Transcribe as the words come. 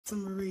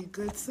Marie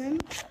Goodson.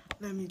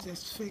 Let me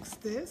just fix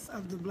this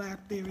of the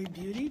Blackberry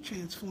Beauty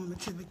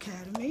Transformative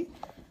Academy.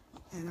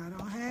 And I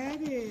don't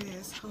have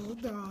this.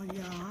 Hold on,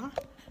 y'all.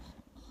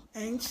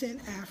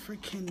 Ancient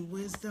African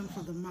Wisdom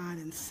for the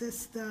Modern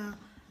Sister.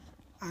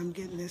 I'm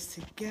getting this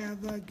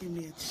together. Give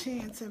me a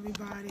chance,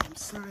 everybody. I'm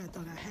sorry, I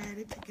thought I had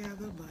it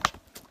together, but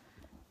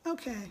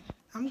okay.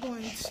 I'm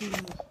going to...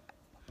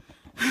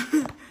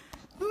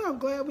 Ooh, I'm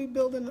glad we're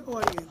building an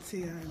audience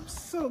here. I'm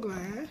so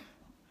glad.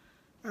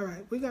 All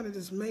right, we're going to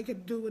just make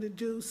it do what it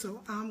do.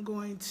 So I'm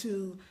going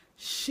to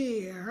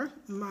share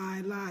my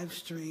live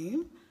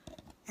stream.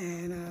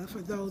 And for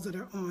those that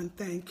are on,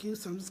 thank you.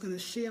 So I'm just going to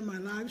share my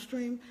live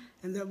stream,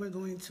 and then we're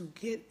going to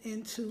get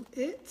into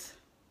it.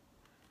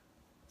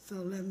 So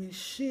let me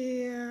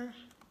share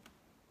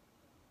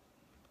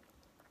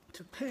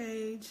to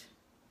page,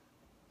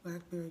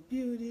 Blackberry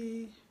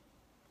Beauty.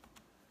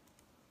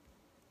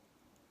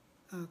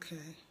 Okay.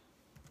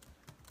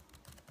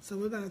 So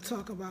we're going to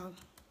talk about,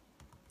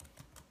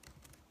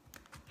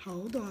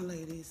 hold on,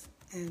 ladies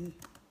and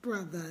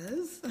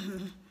brothers.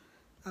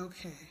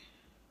 Okay.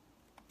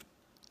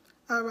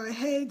 All right.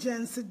 Hey,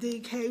 Jen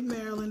Sadiq. Hey,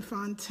 Marilyn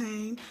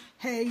Fontaine.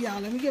 Hey,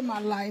 y'all. Let me get my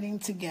lighting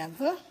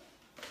together.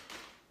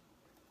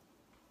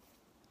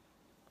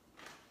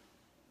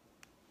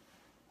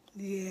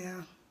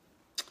 Yeah.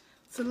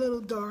 It's a little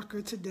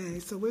darker today.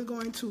 So we're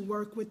going to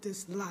work with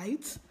this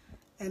light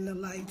and the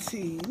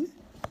lighting.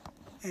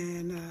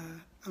 And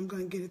I'm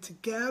going to get it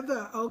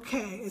together.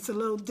 Okay, it's a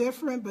little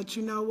different, but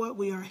you know what?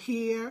 We are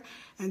here.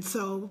 And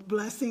so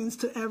blessings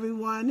to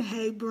everyone.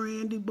 Hey,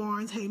 Brandy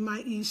Barnes. Hey,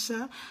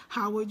 Maisha.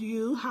 How are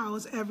you? How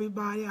is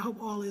everybody? I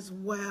hope all is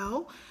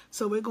well.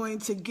 So we're going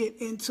to get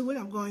into it.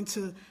 I'm going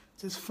to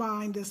just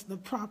find the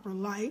proper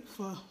light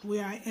for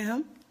where I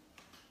am.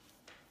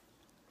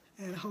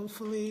 And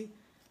hopefully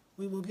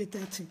we will get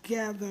that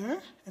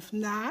together. If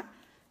not,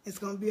 it's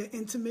going to be an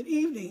intimate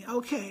evening.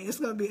 Okay, it's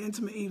going to be an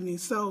intimate evening.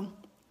 So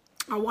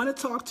I want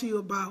to talk to you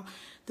about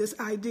this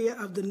idea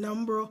of the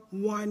number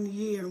 1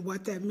 year and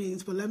what that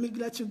means. But let me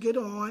let you get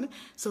on.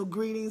 So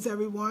greetings,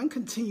 everyone.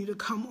 Continue to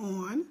come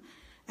on.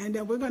 And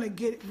then we're going to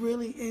get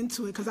really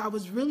into it because I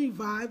was really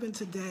vibing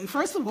today.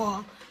 First of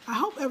all, I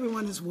hope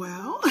everyone is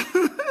well.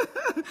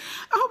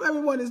 I hope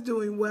everyone is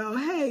doing well.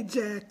 Hey,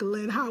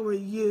 Jacqueline, how are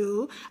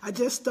you? I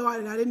just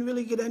started. I didn't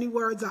really get any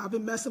words out. I've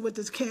been messing with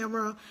this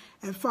camera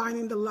and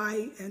finding the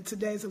light, and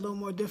today's a little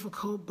more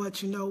difficult,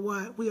 but you know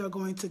what? We are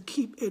going to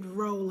keep it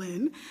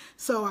rolling.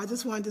 So I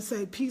just wanted to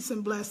say peace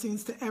and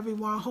blessings to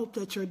everyone. Hope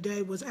that your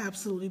day was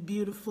absolutely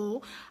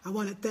beautiful. I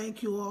want to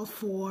thank you all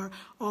for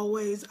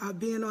always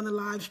being on the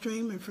live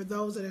stream, and for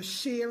those that are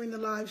sharing the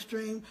live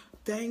stream,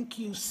 thank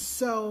you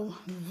so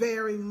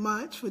very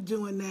much for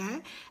doing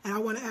that. And I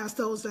want to ask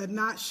those that are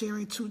not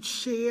sharing to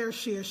share,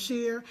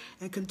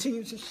 and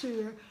continue to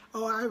share.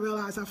 Oh, I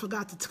realized I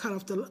forgot to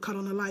cut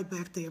on the light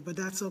back there, but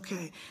that's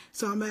okay.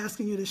 So I'm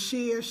asking you to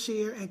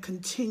share, and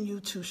continue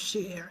to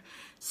share.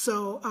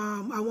 So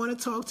I want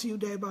to talk to you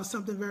today about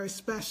something very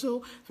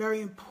special,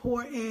 very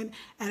important,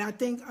 and I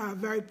think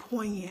very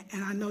poignant.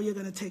 And I know you're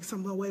going to take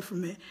something away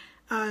from it.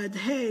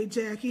 Hey,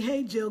 Jackie.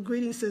 Hey, Jill.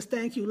 Greetings, sis.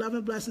 Thank you. Love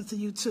and blessings to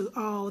you, too.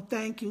 Oh,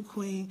 thank you,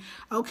 Queen.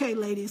 Okay,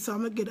 ladies, so I'm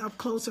going to get up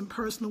close and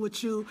personal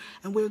with you,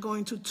 and we're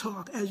going to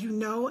talk. As you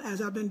know,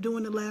 as I've been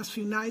doing the last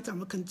few nights, I'm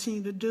going to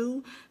continue to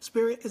do.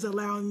 Spirit is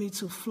allowing me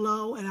to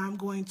flow, and I'm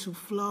going to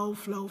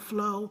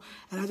flow,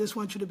 and I just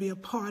want you to be a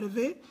part of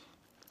it.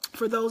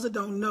 For those that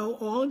don't know,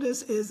 all of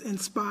this is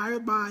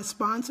inspired by,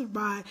 sponsored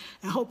by,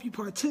 and hope you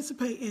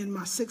participate in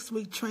my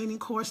 6-week training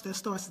course that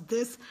starts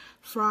this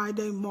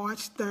Friday,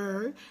 March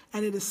 3rd.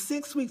 And it is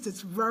 6 weeks.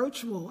 It's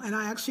virtual. And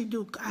I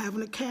have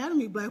an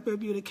academy, Blackberry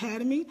Beauty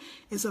Academy.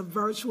 It's a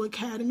virtual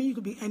academy. You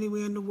could be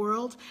anywhere in the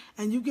world.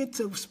 And you get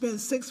to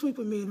spend 6 weeks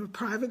with me in a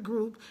private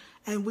group.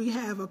 And we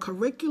have a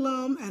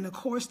curriculum and a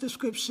course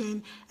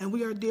description, and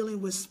we are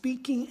dealing with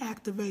speaking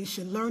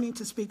activation, learning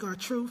to speak our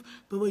truth,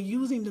 but we're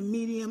using the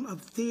medium of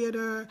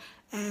theater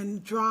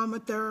and drama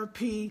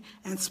therapy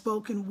and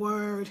spoken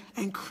word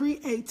and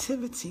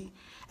creativity.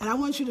 And I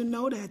want you to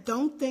know that.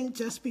 Don't think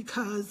just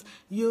because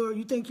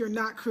you think you're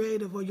not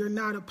creative or you're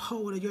not a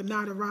poet or you're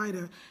not a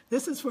writer.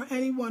 This is for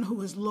anyone who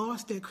has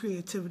lost their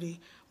creativity,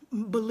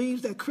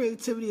 believes that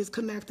creativity is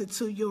connected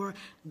to your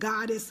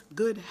goddess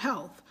good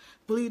health.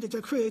 Believe that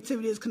your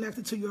creativity is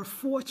connected to your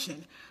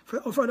fortune.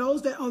 For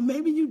those that, or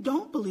maybe you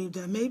don't believe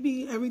that.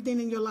 Maybe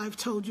everything in your life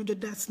told you that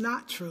that's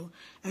not true,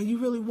 and you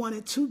really want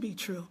it to be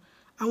true.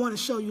 I want to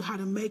show you how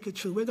to make it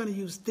true. We're going to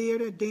use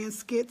theater, dance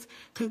skits,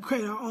 can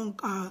create our own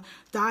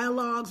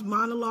dialogues,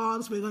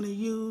 monologues. We're going to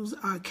use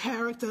our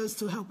characters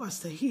to help us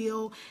to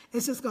heal.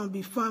 It's just going to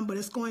be fun, but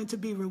it's going to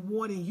be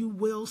rewarding. You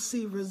will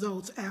see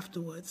results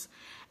afterwards.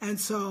 And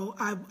so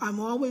I'm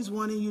always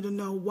wanting you to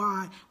know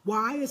why.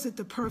 Why is it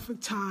the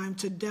perfect time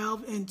to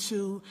delve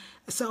into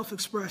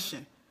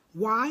self-expression?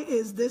 Why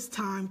is this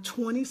time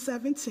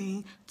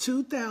 2017?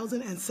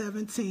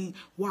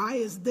 Why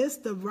is this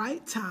the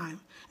right time?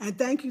 And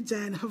thank you,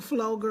 Jen,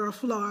 Flow Girl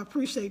Flow. I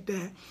appreciate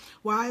that.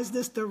 Why is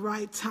this the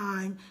right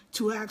time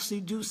to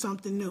actually do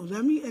something new?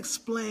 Let me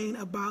explain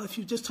about, if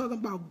you're just talking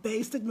about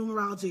basic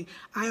numerology,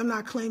 I am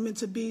not claiming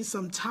to be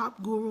some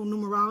top guru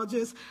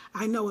numerologist.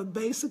 I know it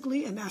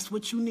basically, and that's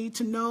what you need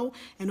to know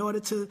in order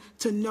to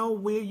know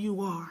where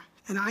you are.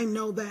 And I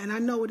know that, and I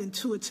know it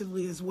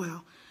intuitively as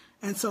well.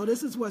 And so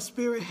this is what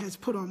Spirit has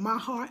put on my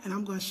heart, and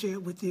I'm going to share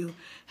it with you.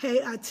 Hey,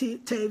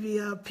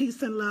 Tavia,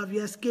 peace and love.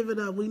 Yes, give it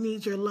up. We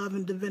need your love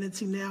and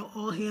divinity now.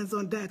 All hands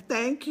on deck.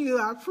 Thank you.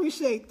 I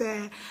appreciate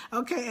that.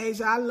 Okay,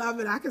 Asia, I love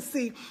it. I can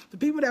see the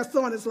people that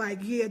saw it is like,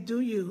 yeah,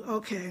 do you?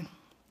 Okay.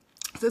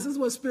 This is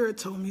what Spirit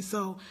told me.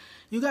 So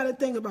you got to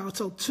think about,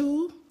 so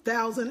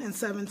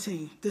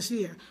 2017, this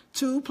year,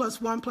 2 plus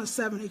 1 plus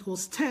 7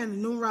 equals 10.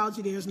 In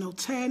numerology, there's no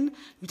 10.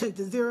 You take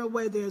the 0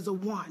 away, there's a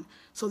 1.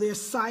 So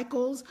there's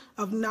cycles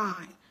of 9.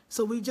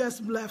 So we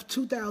just left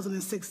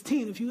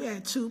 2016. If you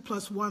add 2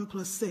 plus 1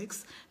 plus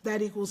 6,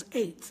 that equals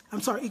 8.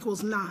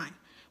 Equals 9.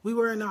 We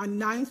were in our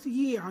 9th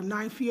year. Our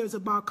 9th year is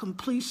about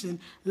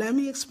completion. Let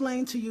me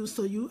explain to you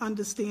so you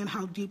understand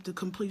how deep the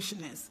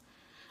completion is.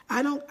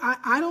 I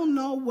don't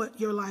know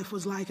what your life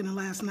was like in the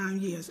last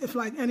 9 years. If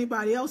like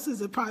anybody else's,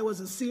 it probably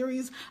was a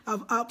series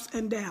of ups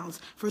and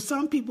downs. For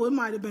some people, it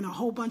might have been a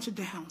whole bunch of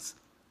downs.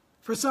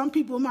 For some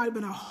people, it might have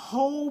been a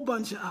whole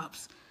bunch of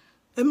ups.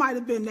 It might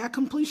have been that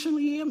completion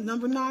year,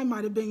 number 9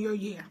 might have been your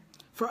year.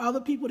 For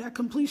other people, that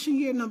completion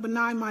year, number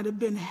 9 might have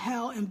been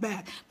hell and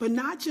back. But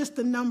not just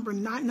the number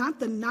 9, not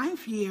the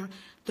 9th year,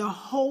 the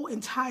whole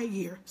entire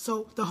year.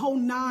 So the whole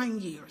 9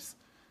 years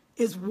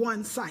is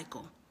one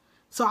cycle.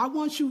 So I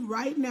want you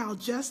right now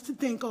just to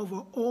think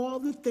over all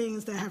the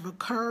things that have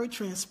occurred,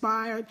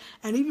 transpired,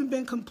 and even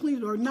been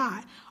completed or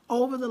not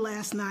over the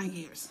last 9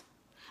 years.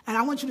 And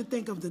I want you to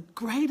think of the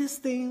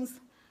greatest things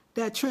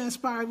that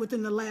transpired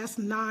within the last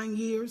 9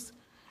 years.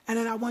 And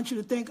then I want you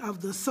to think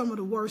of some of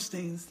the worst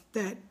things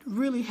that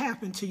really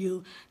happened to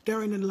you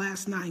during the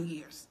last 9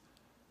 years.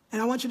 And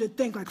I want you to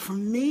think, like for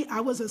me, I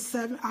was a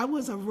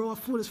raw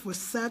foodist for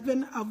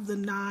 7 of the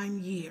 9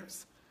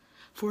 years.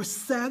 For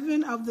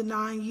 7 of the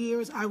 9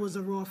 years, I was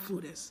a raw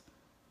foodist.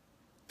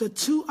 The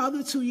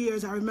other 2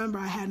 years, I remember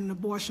I had an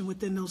abortion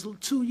within those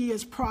 2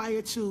 years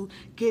prior to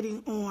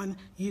getting on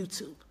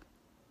YouTube.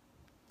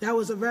 That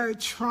was a very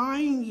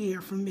trying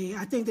year for me.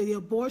 I think that the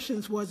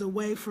abortions was a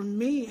way for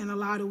me in a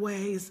lot of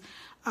ways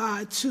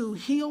to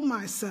heal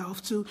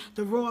myself.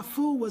 The raw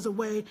food was a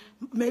way,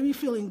 maybe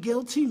feeling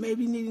guilty,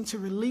 maybe needing to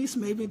release,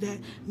 maybe that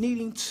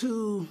needing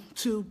to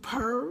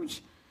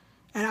purge.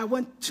 And I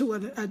went to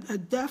a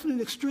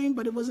definite extreme,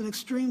 but it was an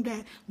extreme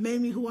that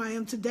made me who I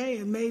am today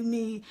and made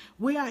me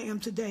where I am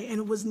today. And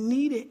it was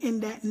needed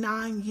in that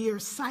 9-year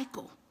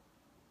cycle.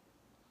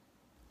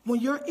 When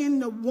you're in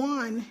the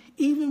 1,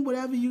 even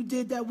whatever you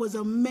did that was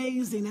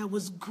amazing, that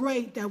was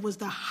great, that was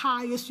the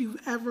highest you've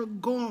ever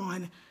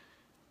gone,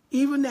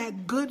 even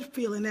that good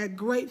feeling, that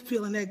great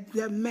feeling,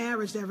 that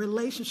marriage, that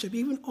relationship,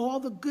 even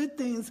all the good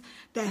things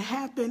that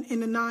happen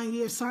in the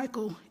 9-year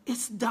cycle,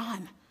 it's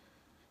done.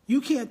 You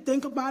can't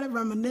think about it,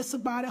 reminisce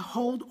about it,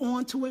 hold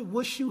on to it,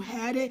 wish you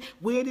had it.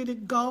 Where did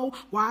it go?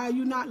 Why are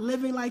you not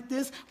living like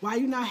this? Why are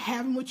you not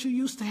having what you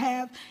used to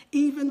have?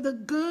 Even the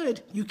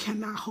good you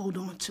cannot hold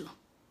on to.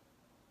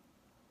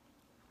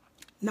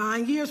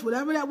 9 years,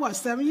 whatever that was,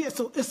 7 years.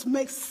 So it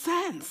makes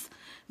sense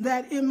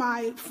that in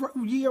my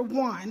year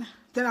 1,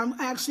 that I'm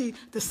actually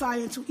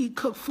deciding to eat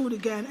cooked food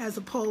again as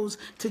opposed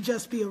to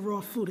just be a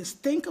raw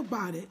foodist. Think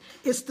about it.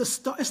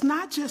 It's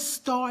not just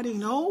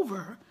starting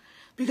over.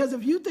 Because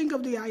if you think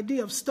of the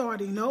idea of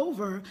starting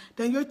over,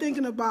 then you're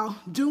thinking about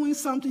doing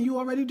something you're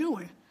already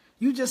doing.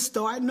 You just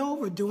starting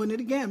over, doing it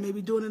again,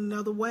 maybe doing it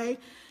another way.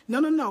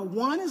 No.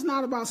 1 is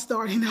not about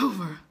starting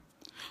over.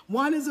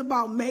 1 is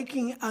about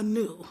making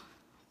anew.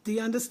 Do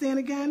you understand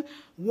again?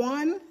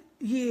 1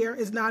 year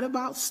is not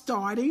about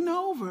starting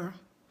over.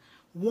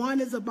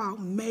 1 is about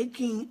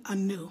making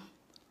anew.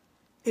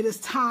 It is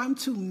time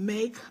to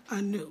make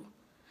anew.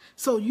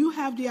 So you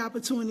have the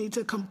opportunity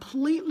to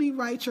completely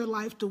write your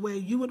life the way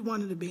you would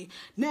want it to be.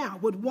 Now,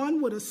 what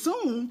one would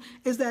assume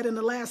is that in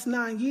the last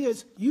 9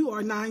 years, you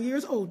are 9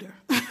 years older,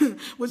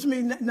 which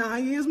means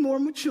 9 years more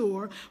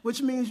mature,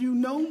 which means you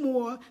know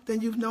more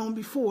than you've known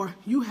before.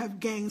 You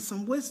have gained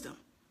some wisdom.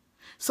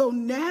 So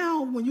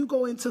now when you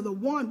go into the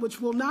 1,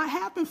 which will not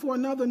happen for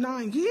another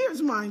 9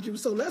 years, mind you.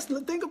 So let's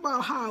think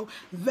about how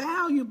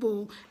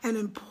valuable and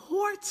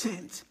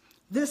important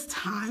this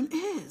time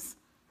is.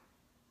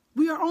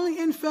 We are only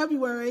in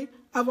February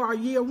of our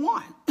year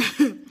 1.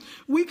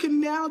 We can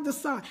now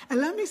decide.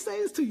 And let me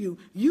say this to you.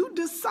 You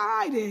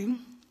deciding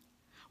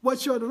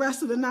what the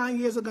rest of the 9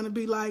 years are going to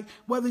be like,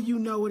 whether you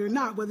know it or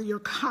not, whether you're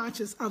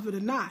conscious of it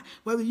or not,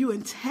 whether you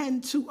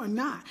intend to or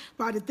not,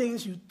 by the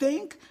things you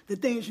think, the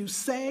things you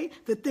say,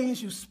 the things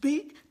you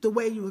speak, the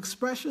way you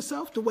express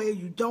yourself, the way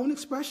you don't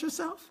express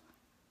yourself.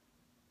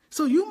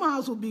 So you might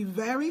as well be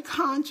very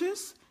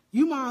conscious,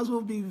 You might as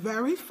well be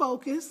very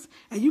focused,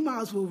 and you might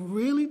as well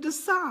really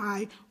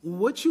decide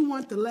what you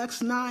want the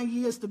next 9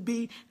 years to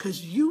be,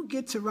 because you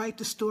get to write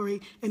the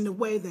story in the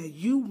way that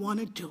you want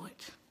to do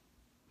it.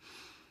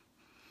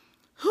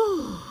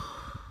 Whew.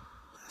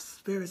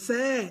 Spirit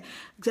said,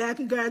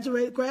 Jackie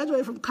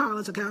graduated from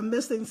college. Okay, I'm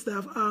missing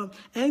stuff.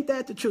 Ain't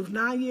that the truth?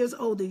 9 years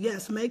older,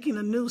 yes. Making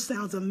a news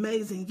sounds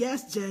amazing.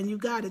 Yes, Jen, you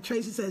got it.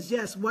 Tracy says,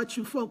 yes, what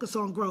you focus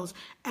on grows.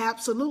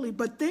 Absolutely,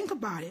 but think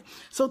about it.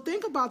 So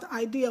think about the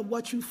idea of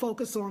what you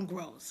focus on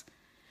grows.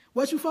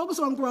 What you focus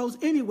on grows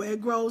anyway.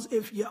 It grows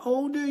if you're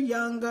older,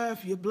 younger,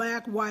 if you're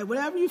black, white,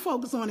 whatever you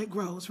focus on, it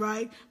grows,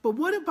 right? But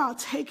what about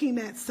taking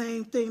that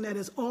same thing that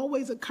is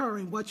always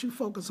occurring, what you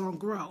focus on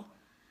grow?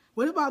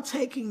 What about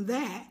taking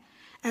that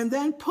and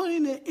then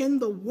putting it in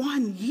the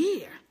 1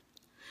 year,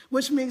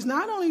 which means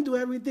not only do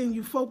everything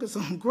you focus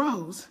on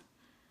grows,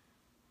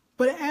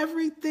 but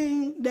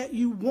everything that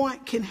you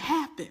want can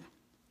happen.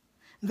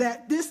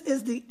 That this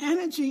is the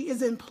energy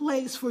is in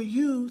place for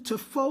you to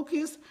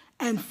focus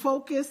and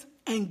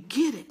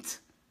get it.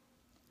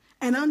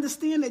 And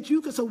understand that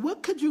you could, so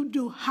what could you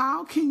do?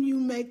 How can you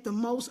make the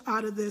most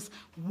out of this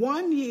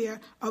 1 year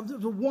of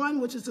the one,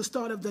 which is the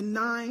start of the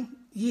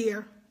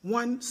 9-year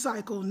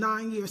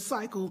 9-year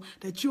cycle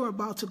that you're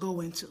about to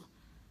go into?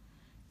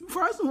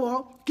 First of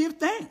all, give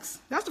thanks.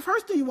 That's the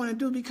first thing you want to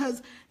do,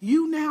 because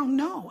you now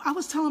know. I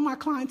was telling my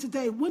client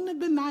today, wouldn't it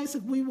have been nice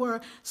if we were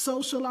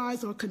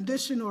socialized or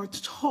conditioned or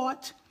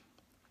taught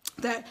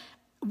that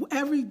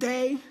every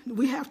day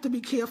we have to be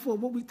careful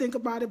of what we think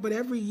about it, but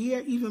every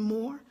year even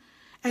more?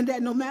 And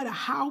that no matter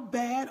how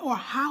bad or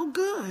how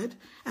good,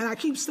 and I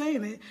keep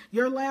saying it,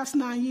 your last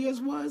 9 years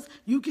was,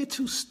 you get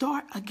to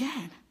start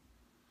again.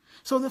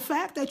 So the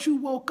fact that you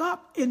woke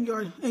up in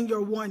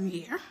your 1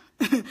 year,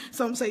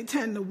 some say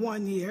 10 to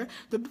 1 year,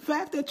 the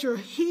fact that you're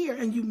here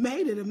and you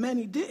made it and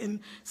many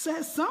didn't,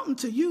 says something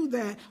to you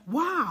that,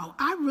 wow,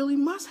 I really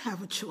must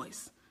have a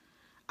choice.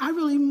 I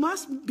really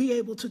must be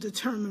able to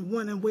determine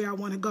when and where I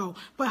want to go.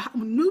 But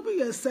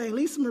Nubia is saying,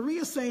 Lisa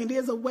Maria is saying,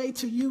 there's a way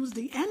to use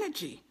the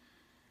energy.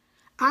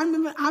 I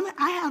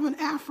have an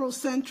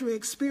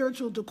Afrocentric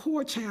spiritual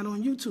decor channel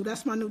on YouTube.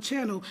 That's my new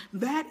channel.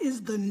 That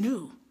is the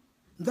new.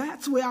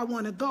 That's where I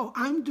want to go.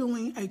 I'm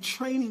doing a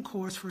training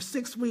course for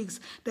 6 weeks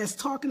that's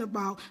talking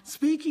about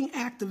speaking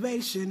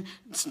activation,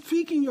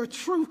 speaking your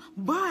truth,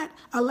 but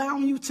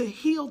allowing you to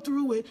heal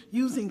through it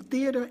using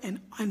theater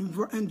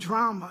and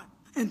drama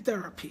and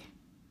therapy.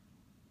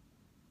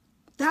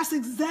 That's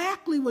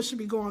exactly what should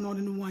be going on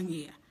in the 1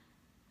 year.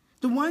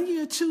 The 1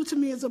 year, too, to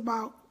me is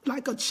about,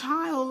 like a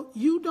child,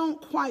 you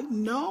don't quite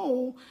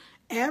know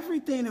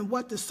everything and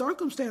what the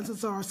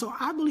circumstances are. So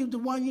I believe the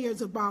 1 year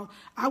is about,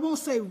 I won't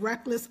say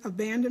reckless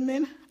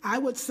abandonment, I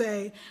would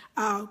say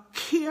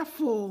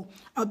careful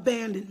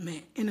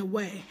abandonment in a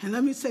way. And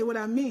let me say what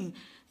I mean.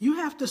 You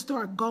have to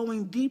start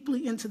going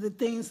deeply into the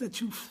things that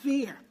you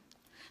fear.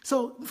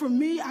 So for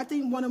me, I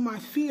think one of my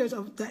fears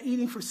of that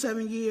eating for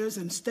 7 years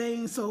and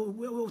staying, so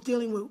we're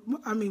dealing with,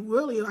 I mean,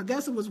 really, I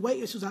guess it was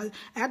weight issues. I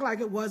act like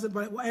it wasn't,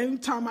 but every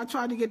time I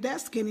tried to get that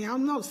skinny, I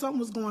don't know, something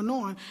was going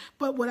on.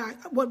 But what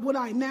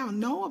I now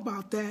know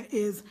about that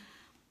is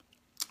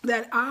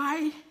that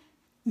I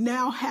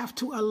now have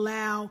to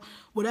allow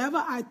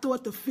whatever I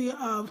thought the fear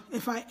of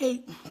if I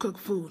ate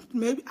cooked food.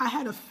 Maybe I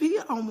had a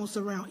fear almost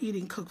around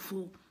eating cooked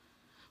food.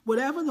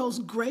 Whatever those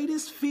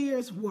greatest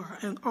fears were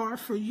and are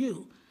for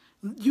you,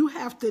 you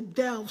have to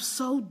delve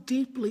so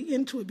deeply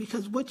into it,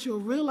 because what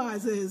you'll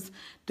realize is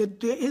that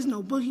there is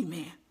no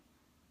boogeyman.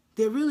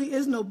 There really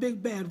is no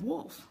big bad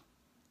wolf.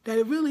 That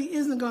it really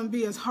isn't going to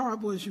be as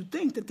horrible as you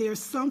think, that there's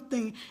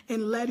something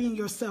in letting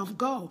yourself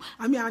go.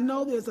 I mean, I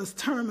know there's a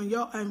term,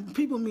 and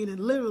people mean it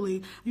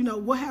literally, you know,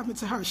 what happened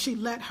to her? She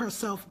let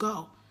herself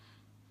go.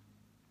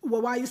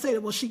 Well, why you say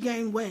that? Well, she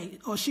gained weight,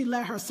 or she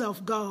let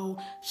herself go.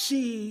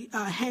 She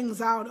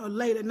hangs out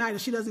late at night, or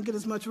she doesn't get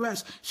as much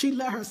rest. She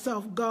let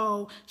herself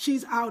go.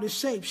 She's out of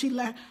shape.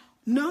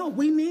 No,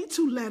 we need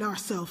to let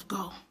ourselves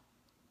go.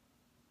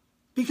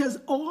 Because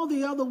all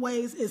the other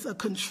ways is a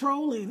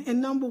controlling.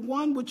 And number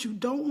one, what you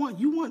don't want,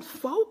 you want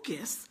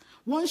focus.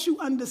 Once you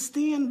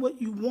understand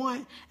what you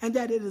want and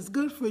that it is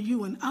good for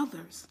you and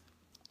others.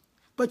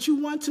 But you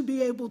want to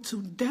be able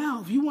to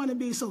delve. You want to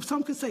be, so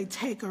some could say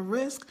take a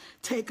risk,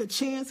 take a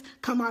chance,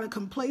 come out of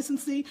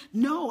complacency.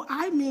 No,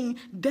 I mean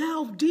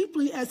delve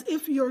deeply as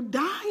if you're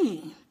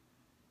dying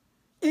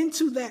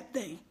into that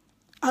thing.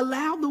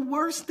 Allow the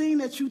worst thing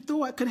that you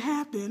thought could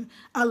happen,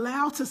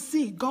 allow to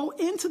see. Go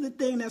into the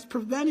thing that's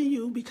preventing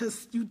you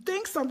because you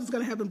think something's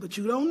going to happen, but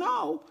you don't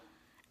know,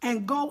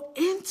 and go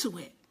into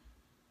it.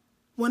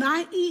 When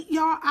I eat,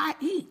 y'all, I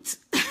eat.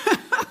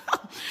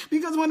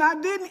 Because when I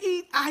didn't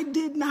eat, I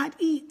did not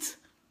eat.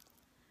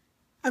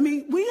 I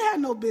mean, we had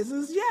no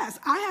business. Yes,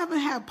 I haven't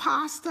had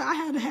pasta. I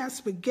haven't had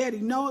spaghetti.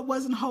 No, it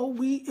wasn't whole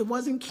wheat. It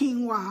wasn't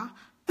quinoa.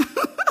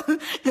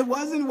 It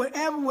wasn't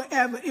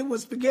whatever. It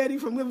was spaghetti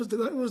from, it was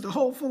the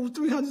Whole Foods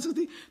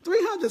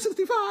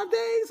 365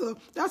 days. Or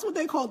that's what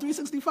they call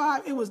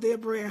 365. It was their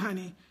bread,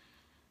 honey.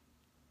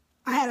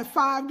 I had it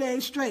 5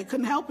 days straight.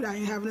 Couldn't help it. I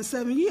ain't having it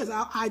 7 years.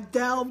 I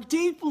delved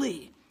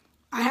deeply.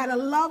 I had a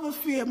love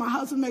affair. My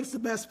husband makes the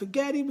best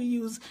spaghetti. We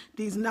use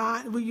this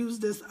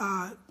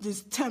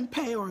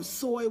tempeh or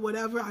soy,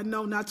 whatever. I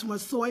know not too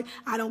much soy.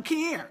 I don't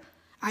care.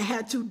 I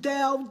had to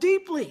delve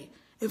deeply.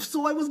 If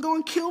soy was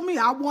going to kill me,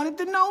 I wanted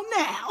to know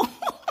now.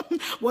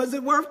 Was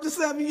it worth the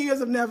 7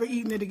 years of never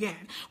eating it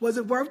again? Was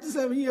it worth the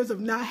 7 years of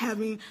not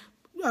having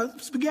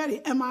spaghetti?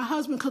 And my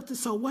husband cooked it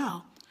so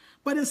well.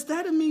 But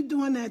instead of me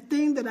doing that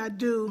thing that I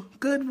do,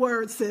 good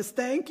word, sis,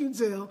 thank you,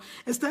 Jill.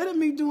 Instead of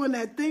me doing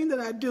that thing that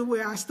I do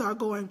where I start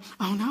going,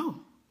 oh no,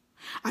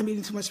 I'm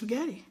eating too much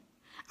spaghetti.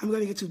 I'm going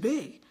to get too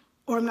big,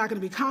 or I'm not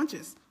going to be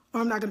conscious,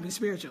 or I'm not going to be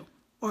spiritual,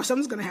 or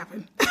something's going to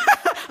happen.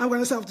 I'm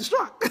going to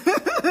self-destruct.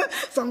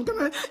 So I'm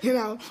going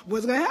to,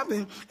 what's going to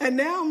happen? And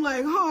now I'm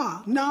like,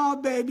 no,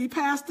 baby,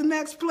 pass the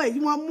next plate.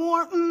 You want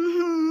more?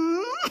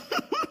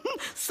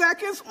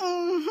 Seconds?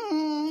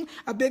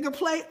 A bigger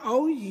plate?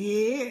 Oh,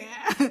 yeah.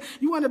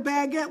 You want a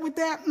baguette with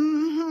that?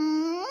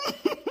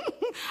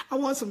 I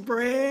want some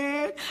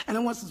bread, and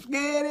I want some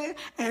spaghetti,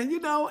 and,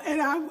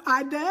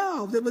 I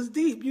delved. It was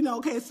deep.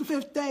 Okay, it's the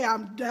 5th day.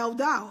 I'm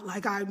delved out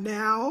like I'm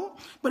now.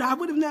 But I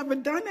would have never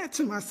done that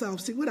to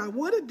myself. See, what I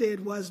would have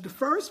did was the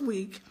first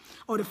week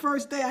or the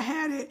first day I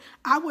had it,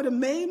 I would have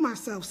made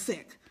myself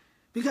sick.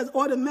 Because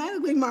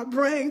automatically my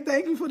brain,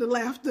 thank you for the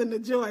laughter and the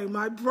joy,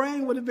 my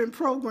brain would have been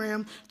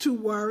programmed to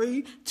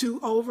worry, to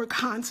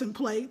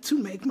over-contemplate, to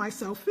make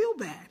myself feel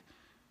bad.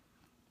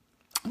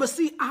 But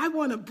see, I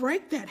want to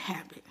break that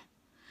habit,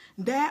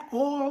 that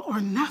all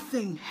or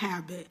nothing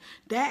habit,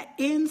 that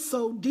in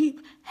so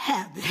deep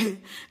habit,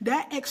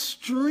 that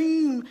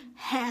extreme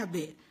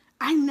habit.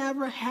 I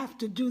never have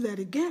to do that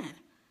again.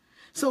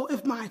 So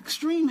if my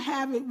extreme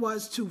habit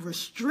was to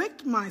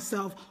restrict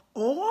myself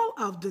all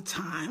of the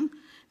time,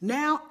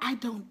 now I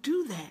don't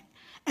do that.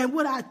 And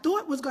what I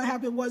thought was going to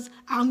happen was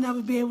I'll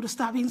never be able to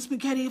stop eating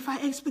spaghetti if I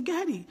ate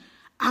spaghetti.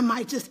 I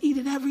might just eat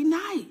it every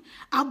night.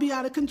 I'll be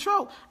out of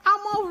control.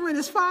 I'm over it.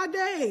 It's 5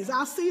 days.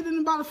 I'll see it in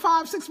about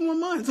 5-6 more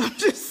months. I'm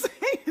just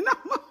saying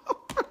I'm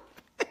over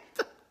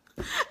it.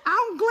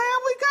 I'm glad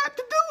we got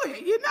to do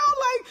it.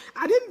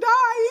 I didn't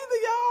die either,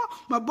 y'all.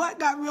 My butt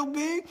got real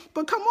big.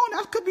 But come on,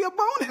 that could be a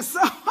bonus. So,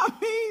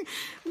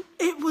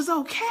 it was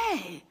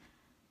okay.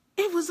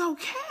 It was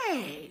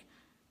okay.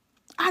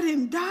 I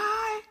didn't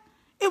die.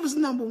 It was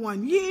number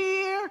 1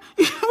 year.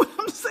 You know what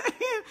I'm saying?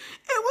 It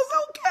was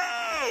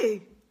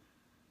okay.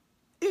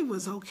 It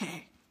was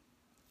okay.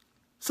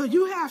 So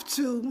you have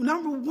to,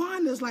 number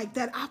 1 is like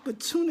that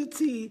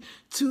opportunity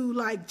to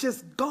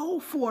just go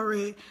for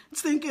it,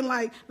 thinking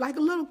like a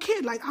little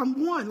kid, like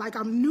I'm 1, like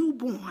I'm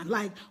newborn,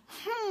 like,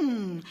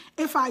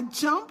 if I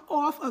jump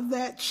off of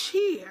that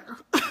chair,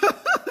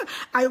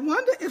 I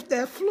wonder if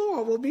that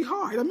floor will be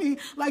hard.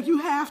 You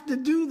have to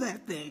do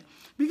that thing.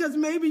 Because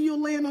maybe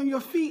you'll land on your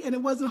feet and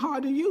it wasn't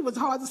hard to you, it was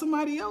hard to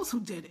somebody else who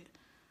did it.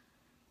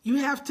 You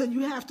have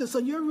to, so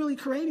you're really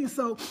creating.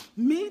 So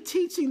me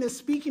teaching this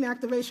speaking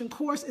activation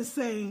course is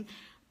saying,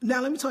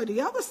 now let me tell you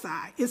the other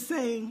side, it's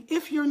saying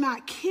if you're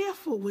not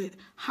careful with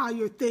how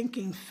you're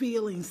thinking,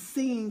 feeling,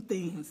 seeing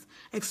things,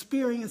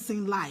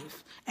 experiencing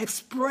life,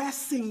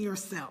 expressing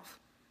yourself,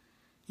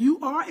 you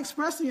are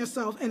expressing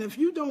yourself, and if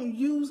you don't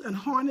use and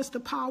harness the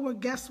power,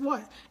 guess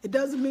what? It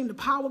doesn't mean the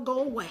power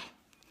go away.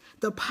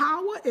 The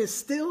power is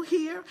still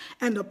here,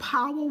 and the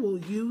power will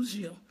use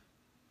you.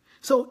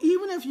 So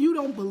even if you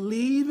don't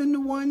believe in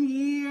the 1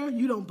 year,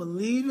 you don't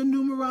believe in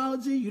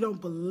numerology, you don't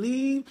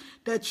believe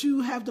that you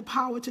have the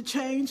power to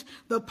change,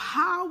 the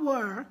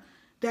power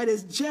that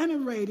is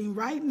generating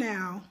right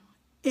now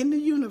in the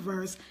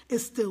universe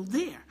is still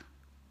there.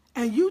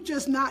 And you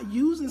just not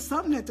using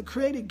something that the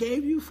Creator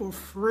gave you for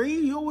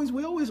free. We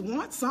always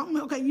want something.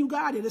 Okay, you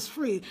got it. It's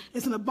free.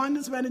 It's an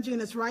abundance of energy,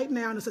 and it's right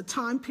now, and it's a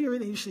time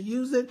period, and you should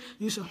use it.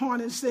 You should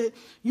harness it.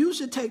 You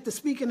should take the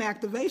speaking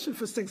activation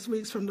for 6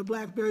 weeks from the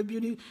Blackberry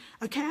Beauty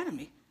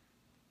Academy.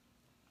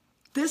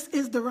 This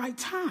is the right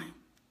time.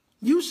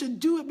 You should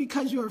do it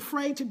because you're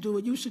afraid to do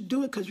it. You should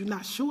do it because you're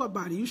not sure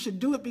about it. You should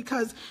do it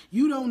because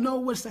you don't know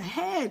what's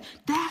ahead.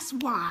 That's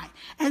why.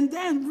 And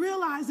then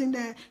realizing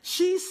that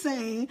she's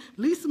saying,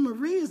 Lisa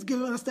Marie is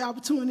giving us the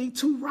opportunity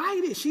to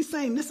write it. She's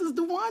saying this is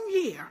the 1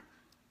 year.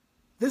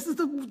 This is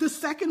the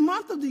second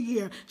month of the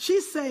year.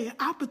 She's saying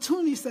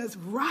opportunity says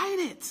write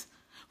it.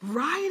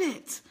 Write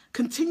it.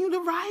 Continue to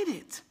write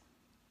it.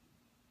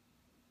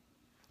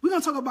 We're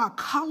going to talk about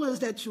colors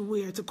that you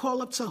wear to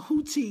call up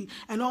Tahuti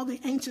and all the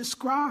ancient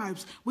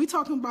scribes. We're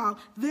talking about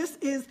this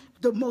is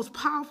the most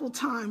powerful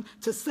time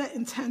to set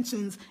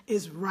intentions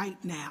is right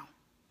now.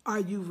 Are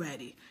you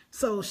ready?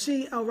 So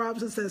L.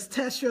 Robinson says,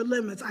 test your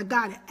limits. I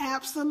got it.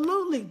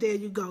 Absolutely. There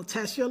you go.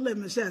 Test your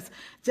limits. Yes.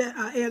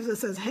 Angela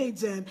says, hey,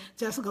 Jen,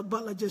 Jessica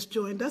Butler just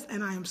joined us,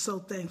 and I am so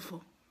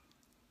thankful.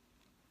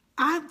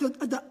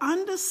 The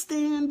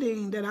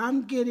understanding that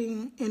I'm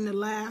getting in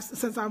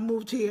since I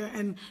moved here,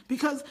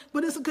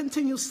 but it's a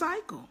continual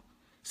cycle.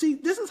 See,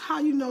 this is how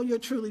you know you're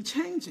truly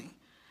changing.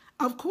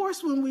 Of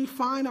course, when we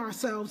find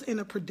ourselves in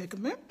a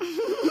predicament,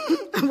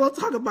 and we'll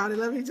talk about it,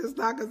 let me just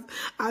stop, because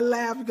I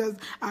laugh because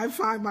I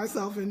find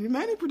myself in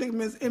many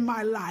predicaments in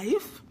my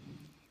life,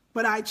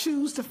 but I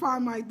choose to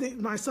find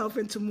myself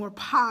into more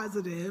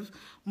positive,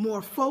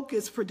 more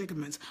focused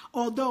predicaments.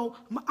 Although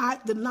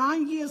the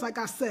 9 years, like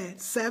I said,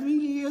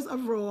 7 years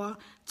of raw,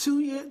 2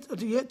 years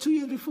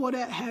before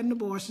that had an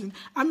abortion.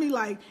 I mean,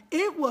 like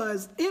it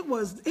was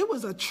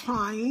a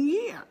trying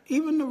year.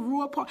 Even the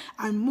raw part,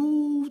 I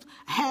moved,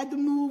 had to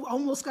move,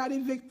 almost got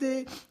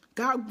evicted,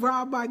 got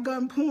robbed by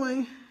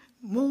gunpoint,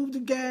 moved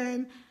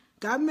again.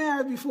 Got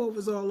married before it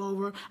was all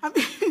over. I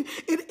mean,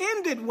 it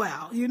ended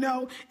well,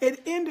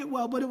 It ended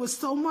well, but it was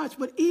so much.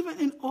 But even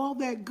in all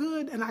that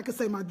good, and I could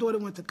say my daughter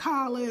went to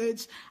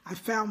college. I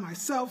found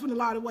myself in a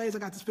lot of ways. I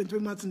got to spend 3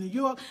 months in New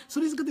York. So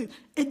these are good things.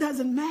 It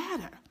doesn't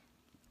matter.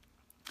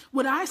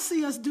 What I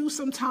see us do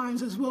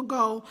sometimes is we'll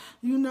go,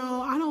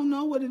 I don't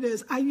know what it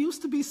is. I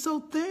used to be so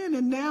thin,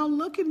 and now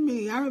look at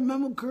me. I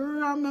remember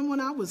when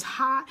I was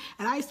hot,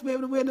 and I used to be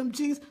able to wear them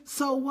jeans.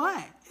 So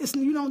what?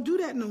 You don't do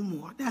that no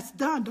more. That's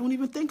done. Don't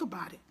even think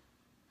about it.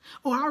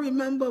 Or I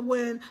remember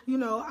when,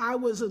 I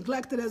was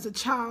neglected as a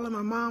child, and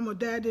my mom or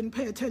dad didn't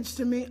pay attention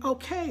to me.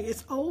 Okay,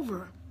 it's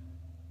over.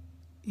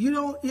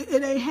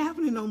 It ain't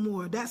happening no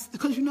more. That's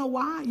because you know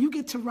why? You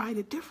get to write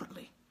it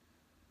differently.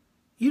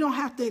 You don't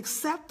have to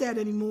accept that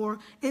anymore.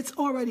 It's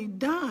already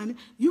done.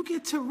 You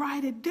get to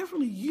write it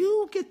differently.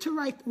 You get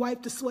to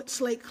wipe the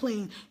slate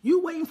clean.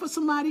 You waiting for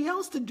somebody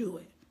else to do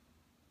it.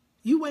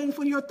 You waiting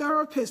for your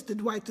therapist to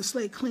wipe the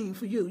slate clean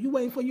for you. You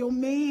waiting for your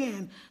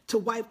man to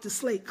wipe the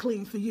slate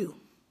clean for you.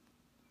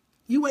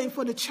 You waiting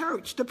for the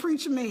church, the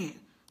preacher man,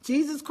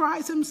 Jesus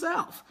Christ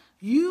himself.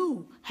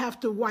 You have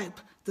to wipe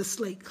the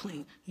slate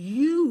clean.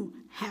 You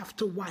have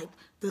to wipe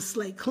the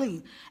slate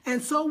clean.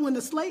 And so when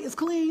the slate is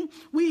clean,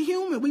 we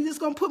human. We just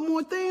going to put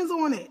more things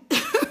on it.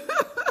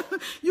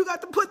 You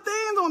got to put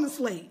things on the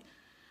slate.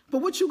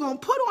 But what you going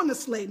to put on the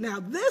slate? Now,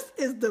 this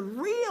is the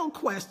real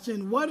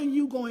question. What are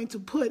you going to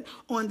put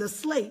on the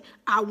slate?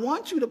 I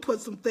want you to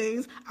put some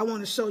things. I want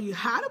to show you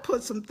how to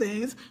put some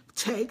things.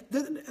 Take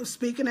the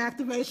Speaking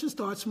Activation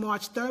starts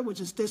March 3rd,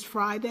 which is this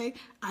Friday.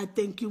 I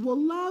think you will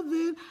love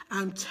it.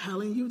 I'm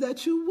telling you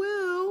that you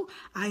will.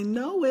 I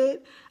know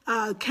it.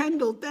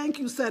 Kendall, thank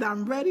you, said,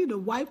 I'm ready to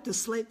wipe the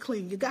slate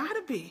clean. You got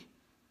to be.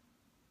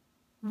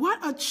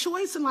 What a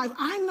choice in life.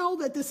 I know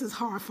that this is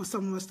hard for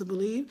some of us to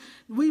believe.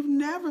 We've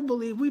never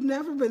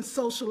been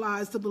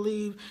socialized to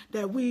believe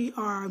that we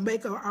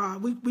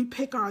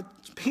pick our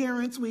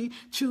parents, we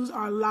choose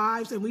our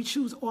lives, and we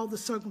choose all the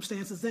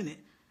circumstances in it.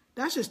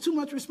 That's just too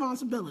much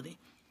responsibility.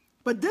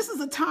 But this is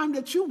a time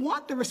that you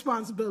want the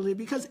responsibility,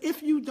 because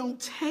if you don't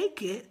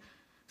take it,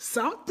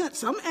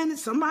 somebody's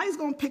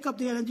going to pick up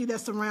the energy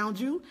that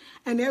surrounds you,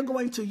 and they're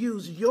going to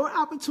use your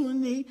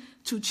opportunity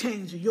to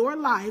change your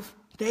life.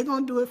 They're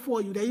going to do it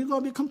for you. Then you're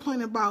going to be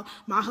complaining about,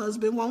 my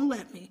husband won't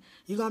let me.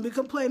 You're going to be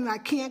complaining, I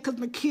can't because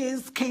my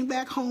kids came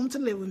back home to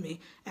live with me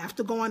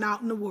after going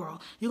out in the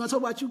world. You're going to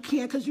talk about you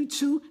can't because you're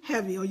too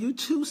heavy, or you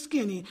too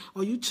skinny,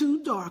 or you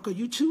too dark, or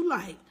you too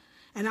light.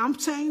 And I'm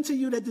saying to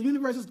you that the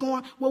universe is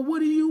going, well, what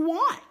do you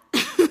want?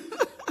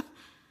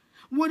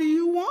 What do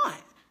you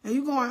want? And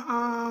you're going,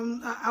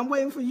 I'm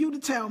waiting for you to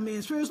tell me.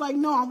 And Spirit's like,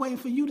 no, I'm waiting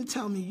for you to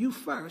tell me. You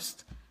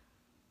first.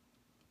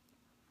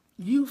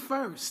 You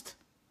first.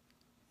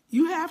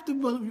 You have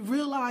to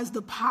realize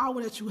the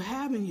power that you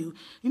have in you.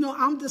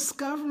 I'm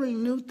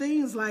discovering new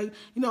things. Like,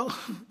 I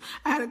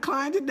had a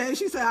client today.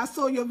 She said, I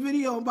saw your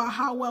video about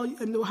how well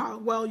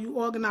you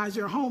organize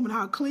your home and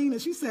how clean.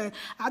 And she said,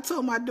 I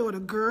told my daughter,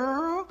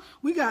 girl,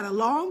 we got a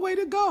long way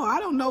to go. I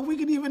don't know if we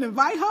can even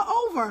invite her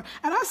over.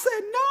 And I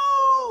said,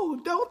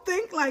 no, don't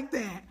think like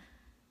that.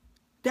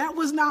 That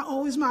was not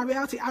always my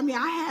reality. I mean,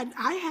 I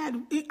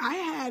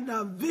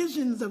had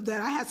visions of that.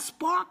 I had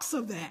sparks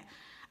of that.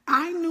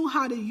 I knew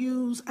how to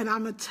use, and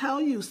I'm going to tell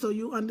you so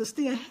you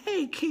understand.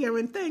 Hey,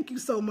 Karen, thank you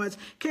so much.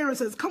 Karen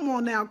says, come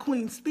on now,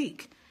 Queen,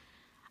 speak.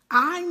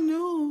 I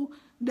knew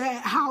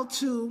that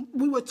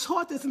we were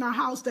taught this in our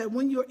house, that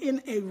when you're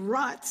in a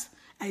rut,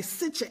 a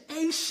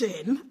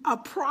situation, a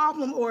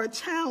problem, or a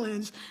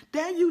challenge,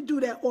 then you do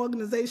that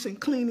organization,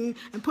 cleaning,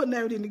 and putting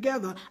everything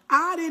together.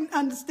 I didn't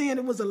understand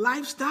it was a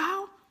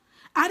lifestyle.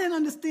 I didn't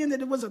understand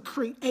that it was a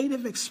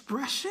creative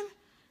expression.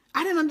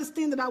 I didn't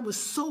understand that I was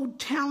so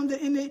talented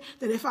in it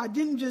that if I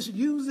didn't just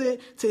use it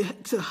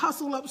to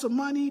hustle up some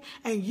money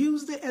and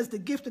use it as the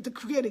gift that the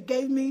Creator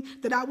gave me,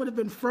 that I would have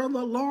been further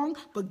along.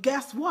 But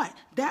guess what?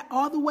 That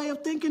other way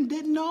of thinking,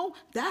 didn't know,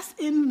 that's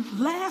in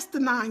the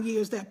 9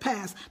 years that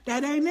passed.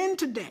 That ain't in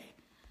today.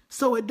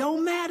 So it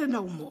don't matter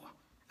no more.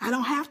 I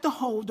don't have to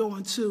hold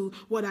on to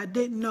what I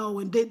didn't know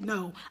and didn't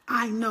know.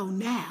 I know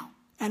now.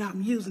 and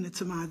I'm using it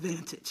to my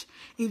advantage.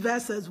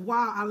 Yvette says,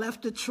 wow, I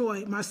left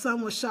Detroit. My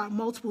son was shot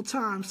multiple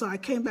times, so I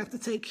came back to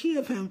take care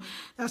of him.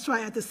 That's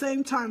right. At the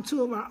same time,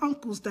 2 of our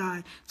uncles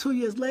died. 2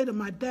 years later,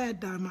 my dad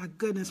died. My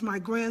goodness. My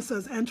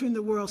grandsons entering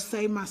the world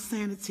saved my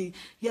sanity.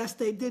 Yes,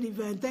 they did,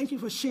 Yvette. Thank you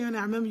for sharing that.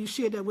 I remember you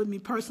shared that with me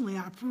personally.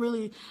 I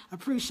really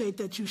appreciate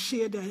that you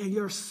shared that, and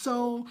you're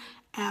so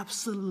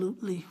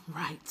absolutely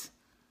right.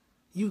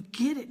 You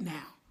get it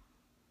now.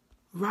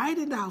 Write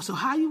it out. So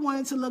how you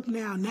want it to look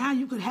now? Now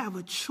you could have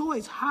a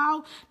choice.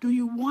 How do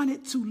you want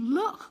it to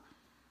look?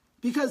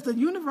 Because the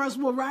universe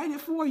will write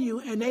it for you,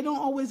 and they don't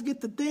always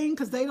get the thing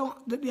because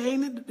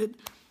the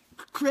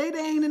creator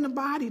ain't in the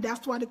body.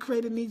 That's why the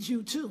creator needs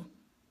you too.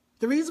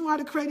 The reason why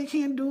the creator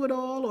can't do it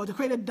all, or the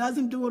creator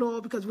doesn't do it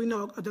all, because we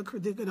know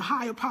the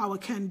higher power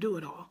can do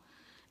it all,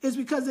 is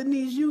because it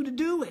needs you to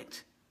do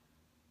it.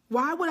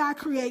 Why would I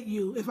create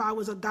you if I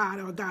was a god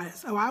or a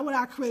goddess? Or why would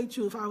I create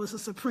you if I was a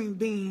supreme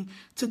being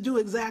to do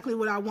exactly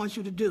what I want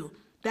you to do?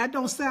 That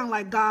don't sound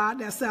like God.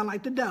 That sound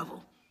like the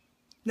devil.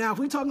 Now, if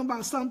we're talking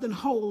about something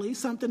holy,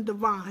 something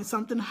divine,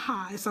 something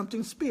high,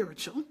 something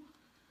spiritual,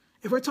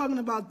 if we're talking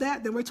about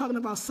that, then we're talking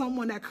about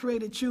someone that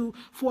created you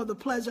for the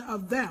pleasure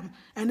of them.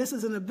 And this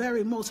is in the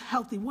very most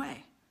healthy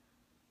way.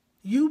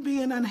 You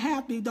being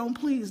unhappy don't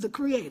please the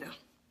creator.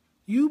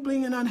 You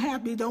being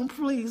unhappy don't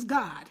please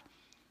God.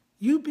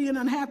 You being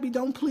unhappy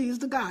don't please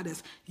the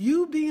goddess.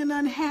 You being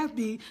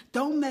unhappy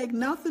don't make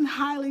nothing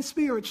highly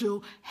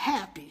spiritual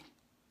happy.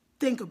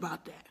 Think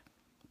about that.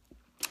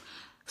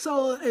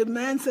 So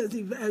Amen says,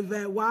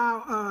 Yvette,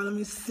 wow, let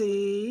me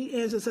see.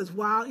 Angela says,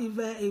 wow,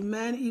 Yvette,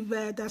 amen,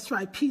 Yvette. That's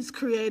right. Peace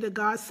creator.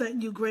 God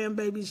sent you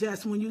grandbabies.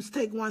 Yes. When you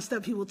take 1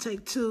 step, he will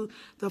take 2.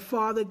 The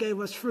Father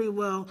gave us free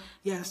will.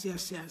 Yes,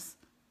 yes, yes.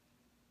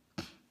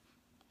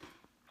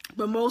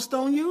 But most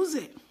don't use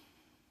it.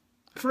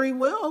 Free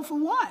will for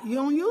what? You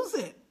don't use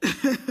it.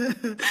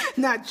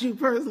 Not you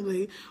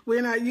personally.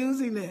 We're not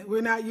using it.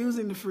 We're not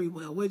using the free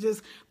will.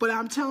 But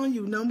I'm telling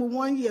you, number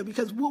one, yeah,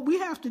 because what we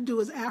have to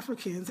do as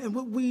Africans, and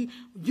what we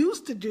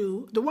used to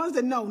do, the ones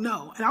that know.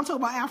 And I'm talking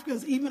about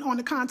Africans even on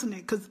the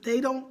continent, because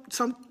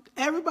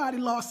everybody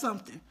lost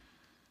something.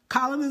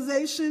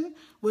 Colonization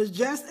was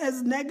just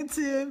as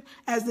negative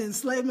as the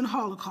enslavement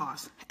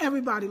Holocaust.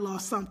 Everybody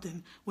lost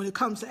something when it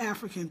comes to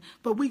African,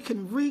 but we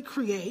can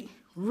recreate,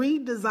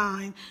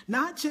 redesign,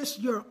 not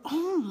just your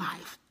own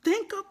life.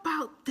 Think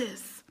about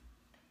this.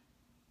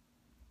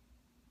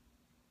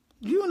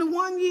 You in the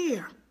 1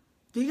 year,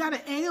 you got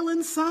an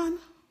ailing son?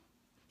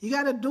 You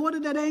got a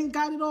daughter that ain't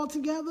got it all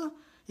together?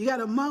 You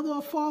got a mother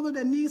or father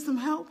that needs some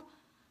help?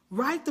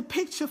 Write the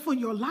picture for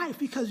your life,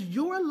 because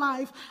your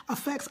life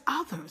affects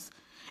others.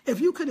 If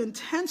you could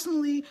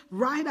intentionally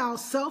write out,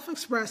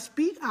 self-express,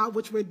 speak out,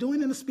 which we're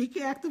doing in the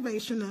speaker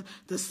activation,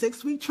 the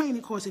 6-week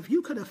training course, if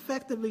you could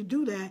effectively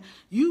do that,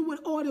 you would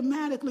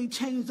automatically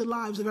change the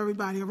lives of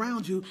everybody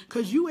around you,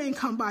 because you ain't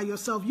come by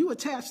yourself. You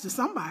attached to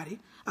somebody,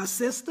 a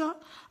sister,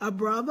 a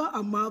brother,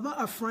 a mother,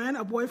 a friend,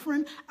 a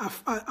boyfriend,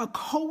 a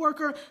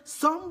coworker,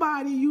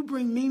 somebody. You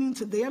bring meaning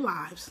to their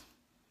lives.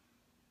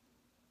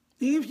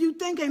 If you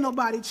think ain't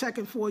nobody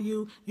checking for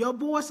you, your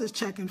boss is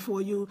checking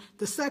for you.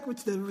 The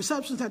secretary, the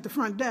receptionist at the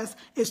front desk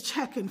is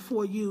checking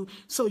for you.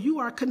 So you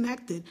are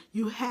connected.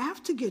 You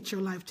have to get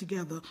your life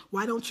together.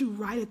 Why don't you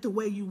write it the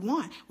way you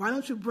want? Why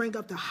don't you bring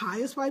up the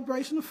highest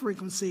vibrational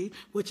frequency,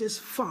 which is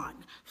fun?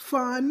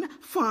 Fun,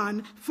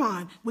 fun,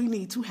 fun. We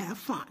need to have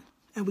fun,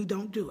 and we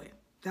don't do it.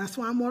 That's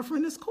why I'm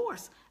offering this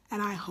course.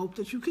 And I hope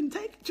that you can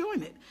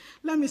join it.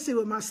 Let me see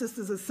what my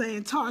sisters are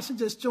saying. Tasha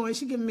just joined.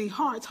 She's giving me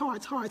hearts,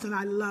 hearts, hearts, and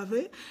I love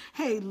it.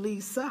 Hey,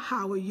 Lisa,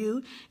 how are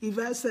you?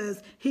 Yvette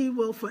says, he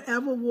will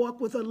forever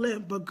walk with a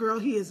limp, but girl,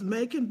 he is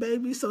making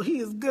babies, so he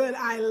is good.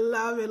 I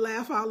love it.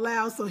 Laugh out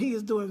loud, so he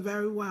is doing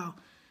very well.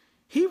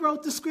 He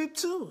wrote the script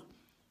too.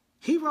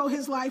 He wrote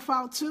his life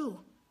out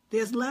too.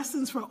 There's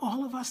lessons for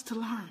all of us to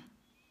learn.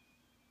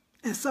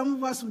 And some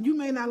of us, you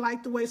may not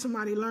like the way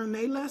somebody learned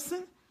their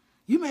lesson.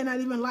 You may not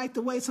even like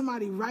the way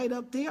somebody write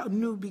up their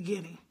new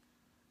beginning.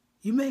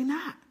 You may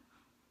not.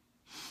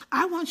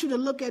 I want you to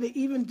look at it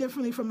even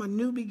differently from a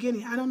new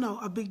beginning. I don't know,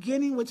 a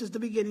beginning, which is the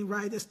beginning,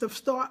 right? It's the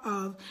start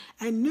of,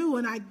 and new,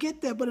 and I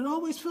get that, but it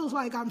always feels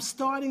like I'm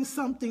starting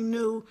something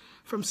new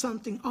from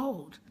something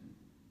old.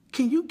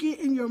 Can you get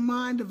in your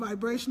mind the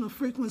vibrational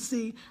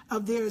frequency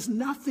of there is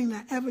nothing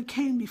that ever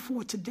came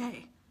before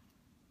today?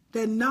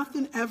 That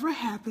nothing ever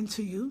happened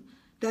to you,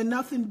 that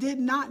nothing did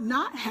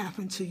not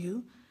happen to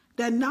you,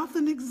 that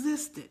nothing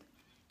existed,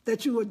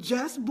 that you were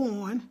just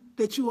born,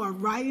 that you are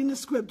writing the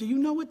script. Do you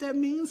know what that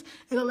means?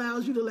 It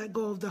allows you to let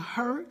go of the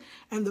hurt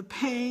and the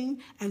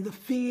pain and the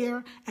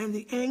fear and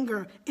the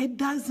anger. It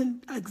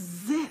doesn't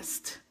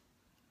exist.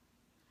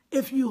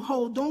 If you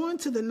hold on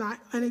to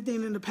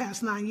anything in the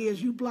past 9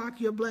 years, you block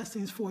your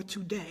blessings for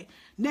today.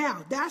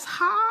 Now, that's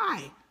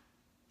high.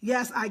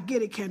 Yes, I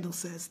get it, Kendall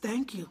says.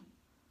 Thank you.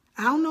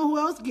 I don't know who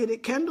else get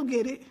it. Kendall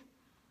get it.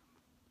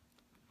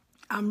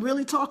 I'm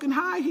really talking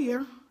high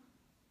here.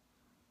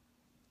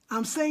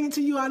 I'm saying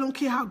to you, I don't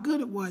care how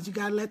good it was. You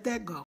got to let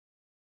that go.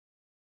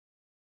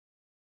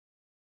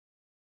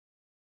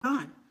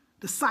 done.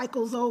 The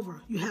cycle's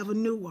over. You have a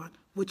new one.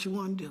 What you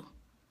want to do?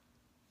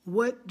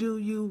 What do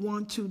you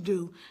want to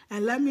do?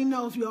 And let me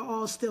know if you're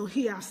all still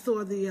here. I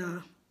saw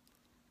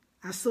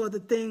the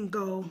thing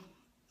go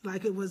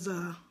like it was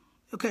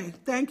okay.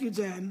 Thank you,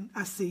 Jen.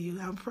 I see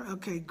you.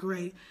 Okay,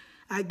 great.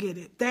 I get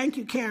it. Thank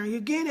you, Karen. You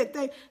get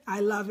it. I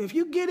love it. If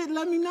you get it,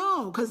 let me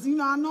know. Because, I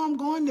know I'm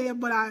going there,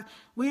 but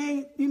we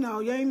ain't,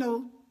 you ain't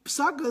no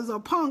suckers or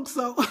punks.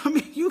 So,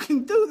 you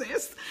can do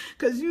this.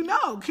 Because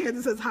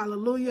Candace says,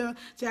 hallelujah.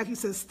 Jackie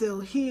says,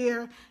 still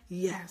here.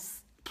 Yes.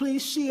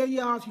 Please share,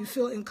 y'all, if you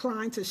feel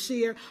inclined to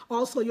share.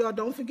 Also, y'all,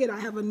 don't forget, I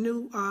have a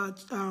new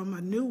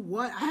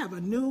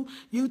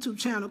YouTube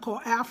channel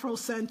called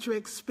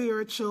Afrocentric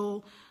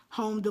Spiritual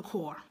Home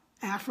Decor.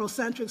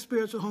 Afrocentric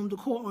Spiritual Home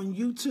Decor on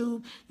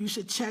YouTube. You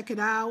should check it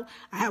out.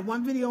 I have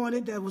one video on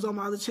it that was on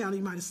my other channel.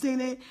 You might have seen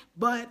it,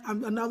 but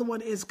another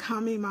one is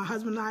coming. My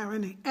husband and I are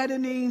in the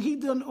editing. He's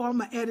doing all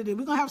my editing.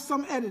 We're going to have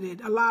some edited,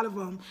 a lot of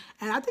them,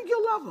 and I think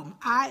you'll love them.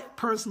 I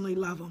personally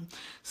love them.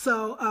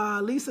 So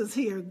Lisa's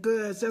here.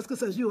 Good. Jessica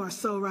says, you are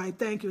so right.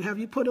 Thank you. Have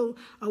you put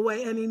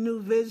away any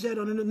new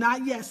vision?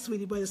 Not yet,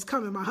 sweetie, but it's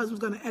coming. My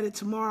husband's going to edit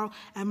tomorrow,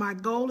 and my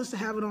goal is to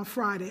have it on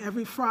Friday.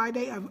 Every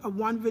Friday,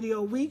 one video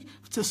a week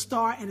to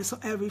start, and it's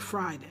every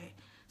Friday.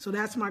 So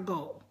that's my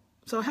goal.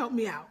 So help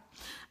me out.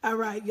 All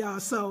right, y'all.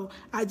 So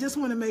I just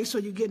want to make sure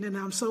you're getting it. And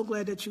I'm so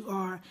glad that you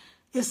are.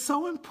 It's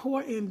so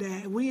important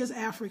that we as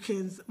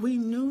Africans, we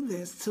knew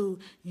this, to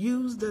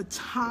use the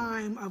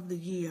time of the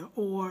year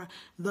or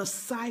the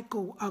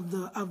cycle of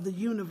the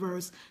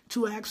universe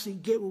to actually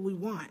get what we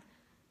want.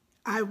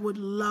 I would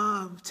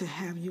love to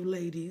have you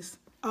ladies.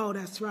 Oh,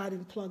 that's right.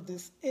 And plug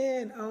this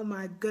in. Oh,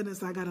 my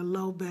goodness. I got a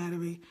low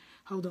battery.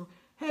 Hold on.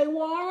 Hey,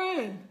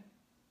 Warren.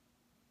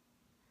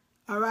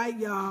 All right,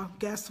 y'all,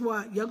 guess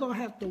what? You're going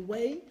to have to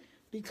wait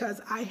because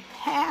I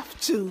have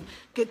to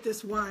get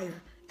this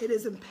wire. It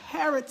is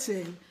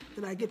imperative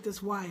that I get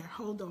this wire.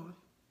 Hold on.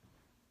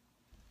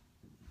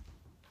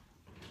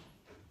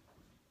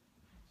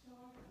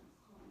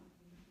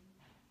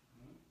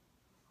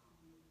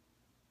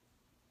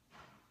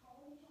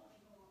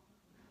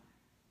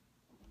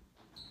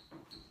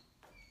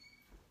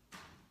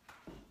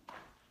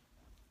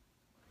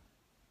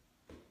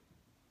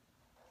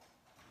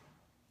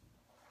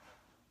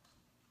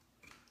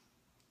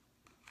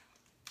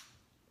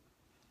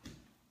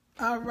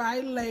 All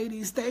right,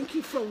 ladies, thank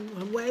you for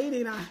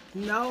waiting. I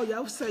know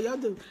y'all say y'all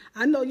do.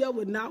 I know y'all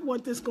would not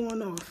want this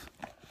going off.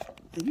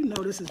 And you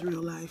know this is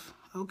real life.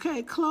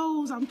 Okay,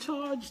 close. I'm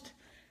charged.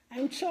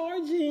 I'm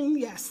charging.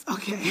 Yes.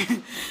 Okay.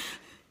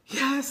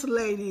 Yes,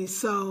 ladies.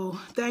 So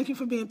thank you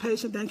for being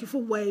patient. Thank you for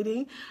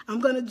waiting. I'm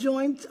going to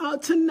join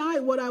tonight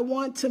what I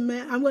want to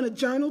I'm going to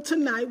journal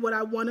tonight what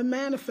I want to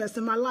manifest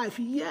in my life.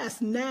 Yes,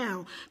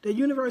 now the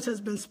universe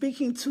has been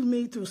speaking to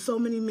me through so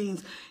many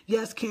means.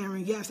 Yes,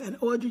 Karen. Yes. And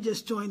Audrey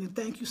just joined, and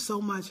thank you so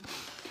much.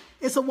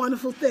 It's a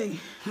wonderful thing.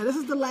 Now, this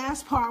is the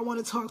last part I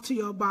want to talk to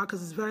you about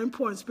because it's very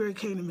important. Spirit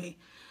came to me.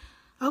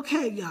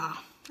 Okay, y'all.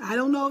 I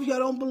don't know if y'all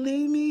don't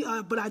believe me,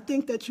 but I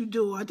think that you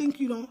do. I think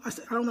you don't.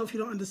 I don't know if you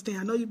don't understand.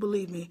 I know you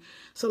believe me.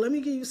 So let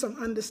me give you some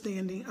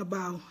understanding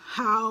about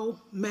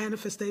how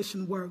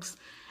manifestation works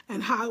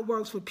and how it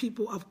works with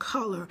people of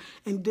color,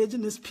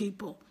 indigenous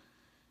people.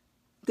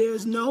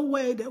 There's no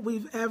way that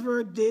we've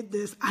ever did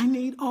this. I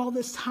need all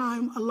this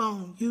time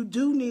alone. You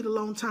do need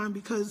alone time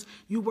because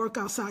you work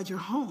outside your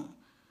home,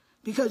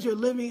 because you're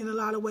living in a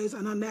lot of ways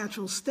in a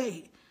unnatural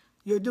state.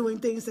 You're doing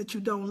things that you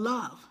don't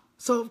love.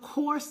 So, of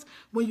course,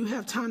 when you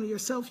have time to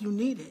yourself, you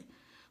need it.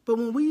 But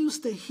when we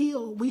used to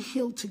heal, we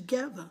healed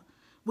together.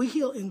 We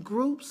heal in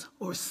groups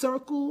or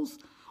circles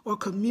or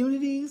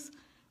communities.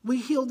 We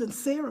healed in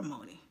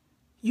ceremony.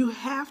 You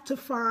have to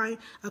find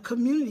a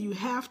community. You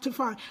have to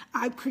find.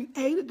 I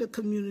created the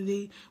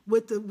community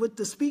with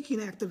the speaking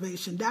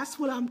activation. That's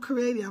what I'm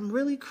creating. I'm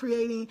really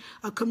creating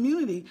a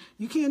community.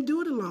 You can't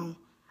do it alone.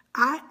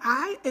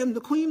 I am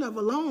the queen of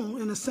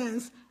alone in a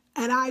sense.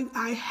 And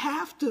I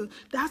have to,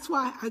 that's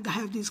why I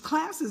have these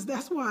classes.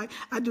 That's why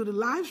I do the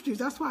live streams.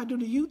 That's why I do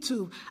the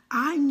YouTube.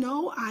 I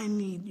know I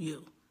need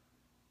you.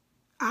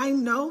 I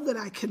know that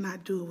I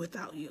cannot do it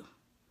without you.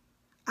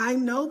 I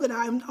know that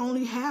I'm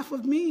only half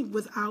of me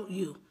without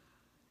you.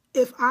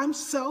 If I'm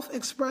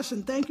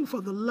self-expression, thank you for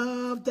the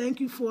love.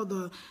 Thank you for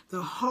the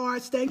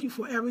hearts. Thank you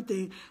for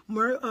everything.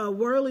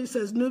 Worley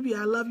says, Nubia,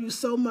 I love you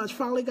so much.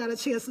 Finally got a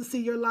chance to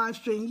see your live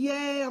stream.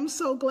 Yay, I'm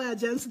so glad.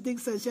 Jen Sadiq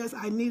says, yes,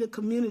 I need a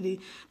community.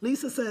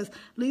 Lisa says,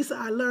 Lisa,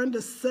 I learned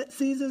the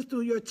seasons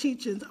through your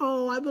teachings.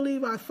 Oh, I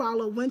believe I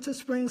follow winter,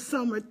 spring,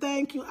 summer.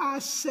 Thank you,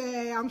 Ashe.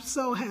 I'm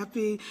so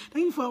happy.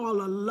 Thank you for all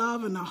the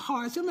love and the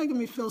hearts. You're making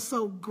me feel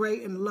so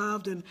great and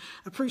loved and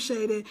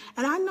appreciated.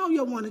 And I know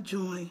you'll want to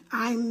join.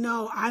 I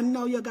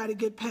know you got to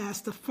get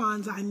past the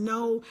funds. I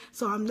know,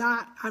 so I'm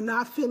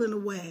not feeling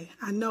away.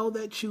 I know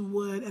that you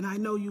would, and I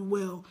know you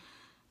will.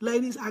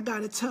 Ladies, I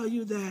got to tell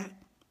you that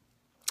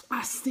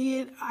I see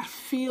it, I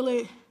feel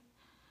it.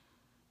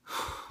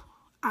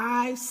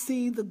 I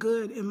see the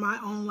good in my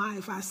own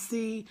life. I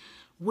see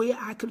where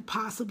I could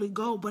possibly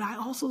go, but I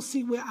also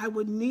see where I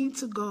would need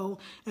to go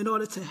in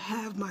order to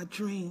have my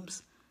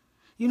dreams.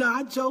 You know,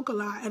 I joke a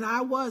lot, and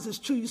it's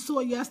true. You saw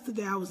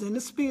yesterday, I was in the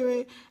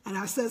spirit, and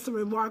I said some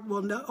remark,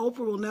 well,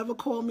 Oprah will never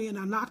call me, and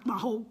I knocked my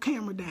whole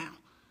camera down.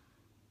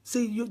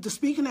 See, the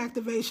speaking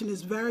activation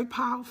is very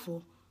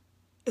powerful.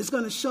 It's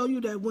going to show you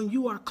that when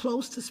you are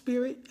close to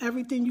spirit,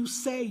 everything you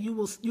say, you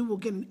will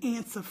get an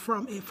answer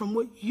from it. From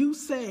what you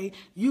say,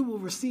 you will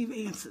receive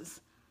answers.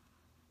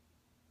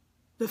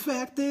 The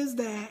fact is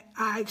that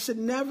I should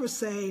never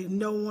say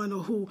no one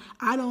or who.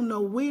 I don't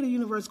know where the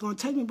universe is going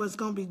to take me, but it's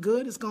going to be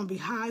good. It's going to be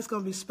high. It's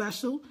going to be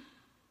special.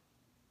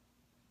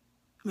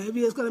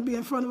 Maybe it's going to be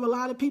in front of a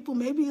lot of people.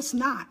 Maybe it's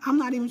not. I'm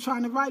not even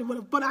trying to write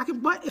it,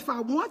 but if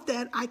I want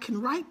that, I can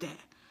write that.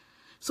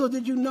 So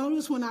did you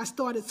notice when I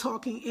started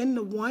talking in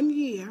the 1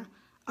 year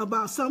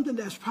about something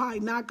that's probably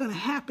not going to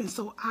happen?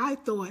 So I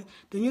thought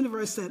the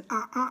universe said,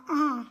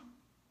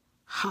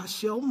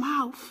 hush your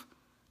mouth.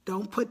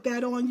 Don't put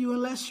that on you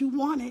unless you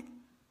want it.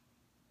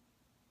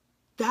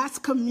 That's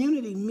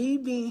community. Me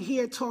being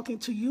here talking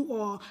to you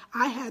all,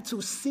 I had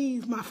to see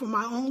for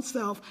my own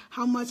self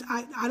how much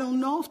I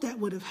don't know if that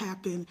would have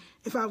happened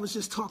if I was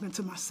just talking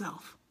to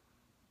myself.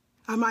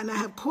 I might not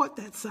have caught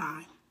that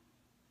sign.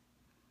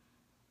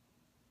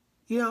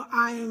 You know,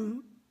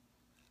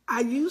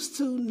 I used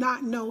to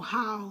not know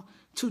how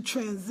to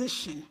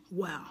transition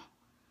well.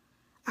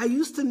 I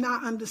used to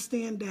not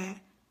understand that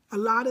a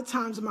lot of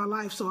times in my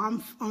life, so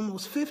I'm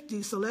almost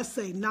 50, so let's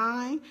say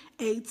 9,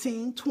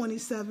 18,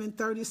 27,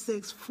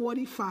 36,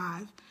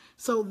 45.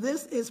 So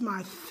this is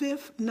my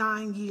 5th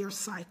 9-year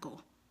cycle.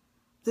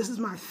 This is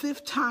my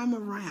 5th time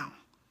around.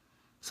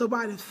 So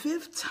by the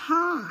 5th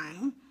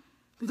time,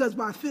 because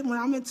by 5th, when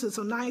I'm into,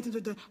 so 9,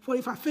 18,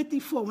 45,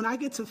 54, when I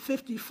get to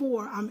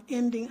 54, I'm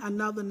ending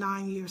another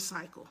 9-year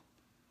cycle.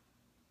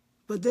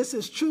 But this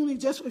is truly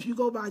just if you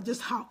go by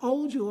just how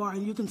old you are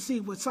and you can see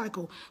what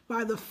cycle.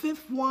 By the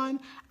 5th one,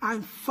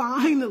 I'm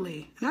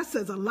finally, and that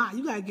says a lot,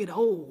 you got to get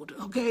old,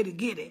 okay, to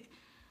get it.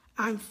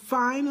 I'm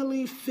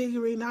finally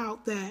figuring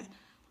out that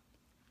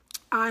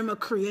I'm a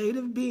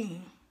creative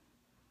being,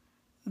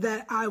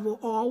 that I will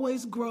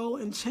always grow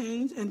and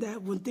change, and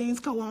that when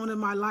things go on in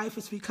my life,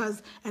 it's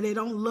because, and they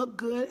don't look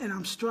good and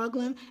I'm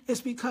struggling,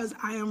 it's because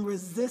I am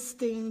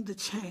resisting the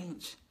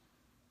change.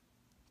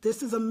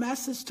 This is a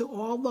message to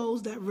all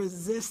those that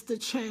resist the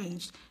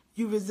change.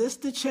 You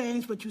resist the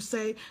change, but you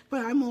say,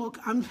 but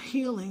I'm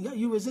healing.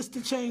 You resist the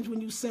change when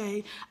you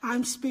say,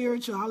 I'm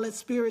spiritual, I'll let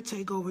spirit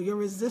take over. You're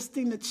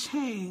resisting the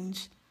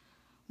change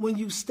when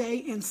you stay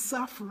in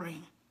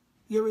suffering.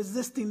 You're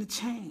resisting the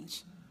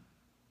change.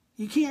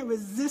 You can't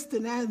resist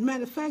it. As a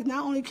matter of fact,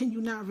 not only can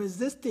you not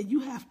resist it, you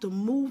have to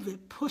move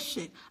it, push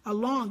it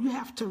along. You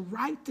have to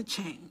write the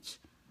change.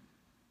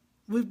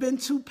 We've been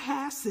too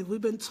passive.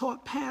 We've been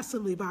taught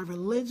passively by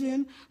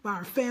religion, by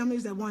our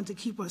families that wanted to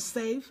keep us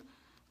safe,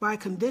 by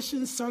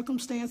conditions,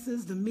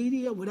 circumstances, the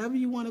media, whatever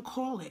you want to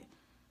call it.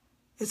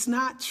 It's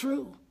not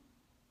true.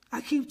 I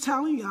keep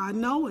telling you, I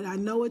know it. I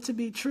know it to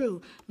be true.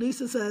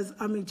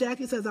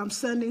 Jackie says, I'm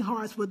sending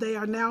hearts, but they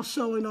are now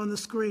showing on the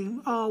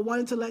screen. Oh,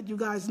 wanted to let you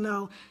guys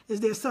know,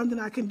 is there something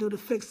I can do to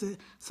fix it?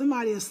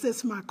 Somebody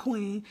assist my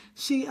queen.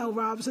 L.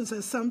 Robinson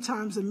says,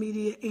 sometimes the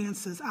media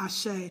answers.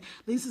 Ashe.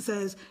 Lisa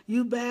says,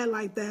 you bad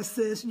like that,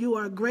 sis. You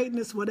are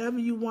greatness. Whatever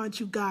you want,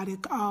 you got it.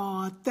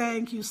 Oh,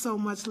 thank you so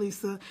much,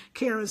 Lisa.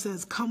 Karen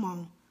says, come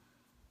on.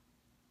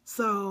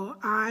 So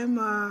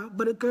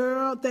but a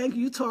girl, thank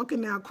you. You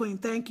talking now, queen.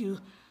 Thank you.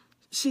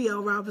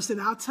 L. Robinson,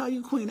 I'll tell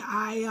you, Queen,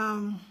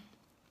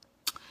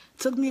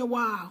 took me a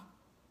while.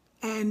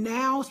 And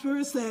now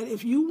Spirit said,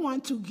 if you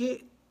want to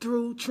get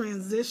through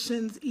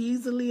transitions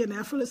easily and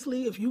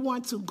effortlessly, if you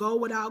want to go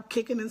without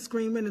kicking and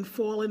screaming and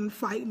falling and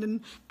fighting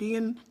and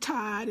being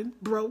tired and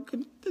broke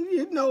and,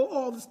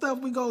 all the stuff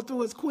we go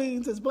through as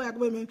queens, as black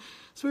women,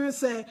 Spirit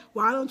said,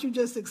 why don't you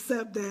just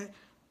accept that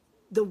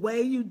the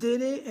way you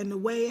did it and the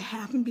way it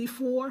happened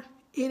before,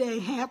 it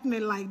ain't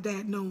happening like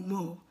that no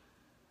more.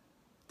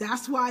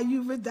 That's why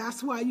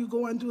you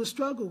go into a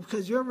struggle,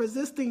 because you're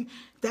resisting.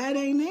 That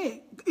ain't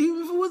it,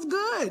 even if it was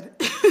good.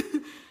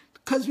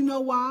 Because you know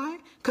why?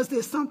 Because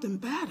there's something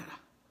better.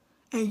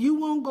 And you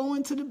won't go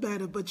into the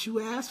better, but you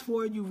ask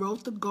for it, you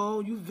wrote the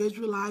goal, you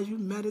visualize, you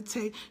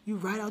meditate, you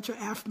write out your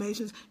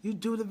affirmations, you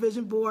do the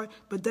vision board,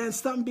 but then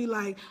something be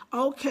like,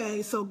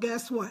 okay, so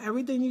guess what?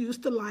 Everything you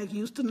used to like,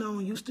 used to know,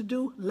 and used to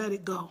do, let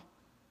it go.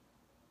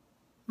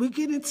 We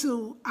get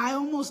into,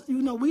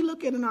 we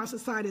look at in our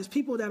society as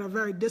people that are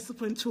very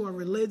disciplined to a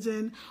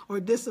religion or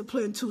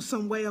disciplined to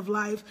some way of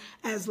life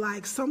as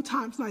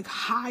sometimes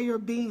higher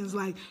beings,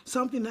 like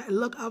something to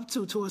look up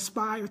to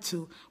aspire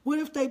to. What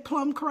if they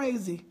plumb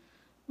crazy?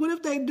 What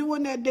if they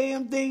doing that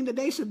damn thing that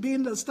they should be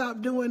able to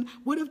stop doing?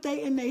 What if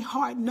they in their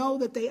heart know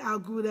that they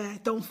outgrew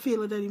that, don't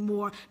feel it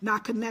anymore,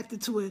 not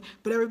connected to it,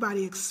 but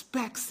everybody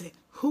expects it?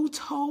 Who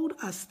told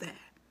us that?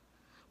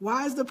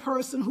 Why is the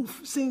person who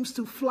seems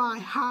to fly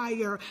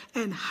higher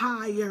and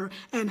higher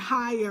and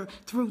higher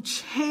through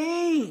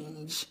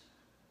change,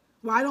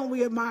 why don't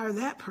we admire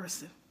that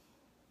person?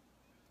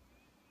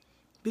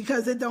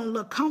 because it don't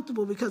look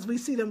comfortable, because we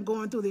see them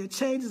going through their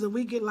changes and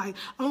we get like,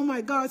 oh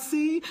my God,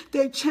 see,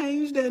 they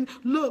changed and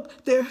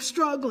look, they're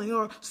struggling,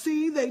 or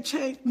see, they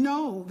changed.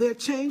 No, they're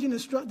changing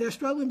and they're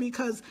struggling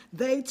because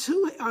they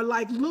too are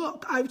like,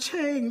 look, I've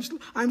changed,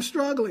 I'm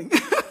struggling.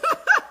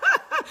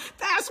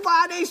 That's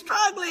why they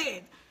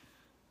struggling.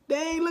 They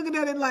ain't looking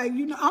at it like,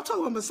 you know, I'm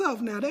talking about myself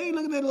now. They ain't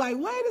looking at it like,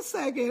 wait a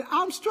second,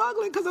 I'm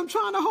struggling because I'm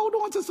trying to hold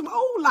on to some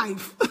old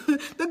life,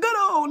 the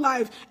good old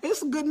life.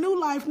 It's a good new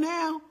life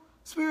now.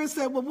 Spirit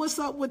said, well, what's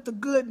up with the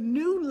good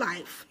new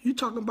life? You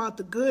talking about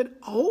the good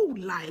old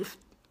life.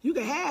 You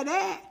can have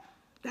that.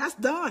 That's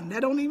done.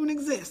 That don't even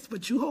exist,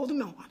 but you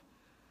holding on.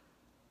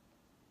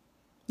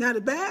 Now,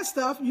 the bad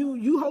stuff,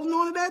 you holding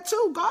on to that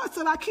too. God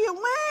said, I can't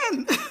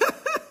win.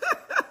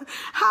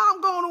 How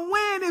I'm going to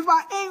win if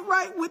I ain't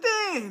right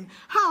within?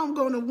 How I'm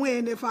going to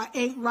win if I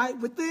ain't right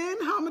within?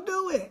 How I'm going to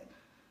do it?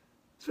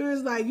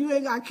 Spirit's like,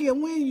 I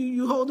can't win.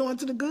 You hold on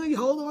to the good, you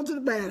hold on to the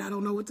bad. I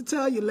don't know what to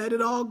tell you. Let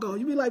it all go.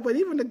 You be like, but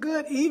even the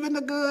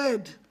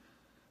good.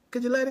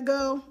 Could you let it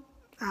go?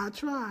 I'll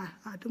try.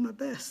 I'll do my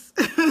best.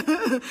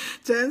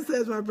 Jen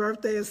says, my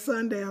birthday is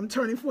Sunday. I'm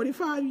turning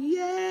 45.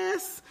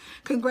 Yes.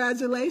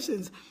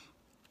 Congratulations.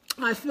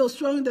 I feel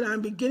strongly that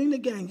I'm beginning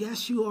again.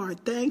 Yes, you are.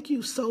 Thank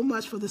you so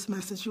much for this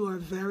message. You are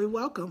very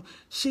welcome.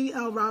 She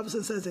L.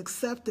 Robinson says,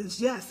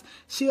 acceptance. Yes.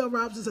 She L.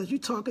 Robinson says, you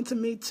talking to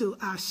me too.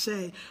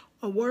 Ashe.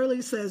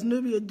 Worley says,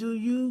 Nubia, do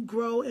you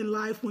grow in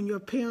life when your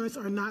parents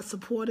are not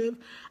supportive?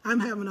 I'm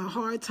having a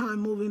hard time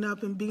moving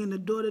up and being the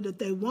daughter that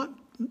they want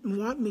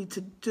me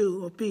to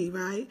do or be,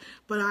 right?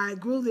 But I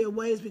grew their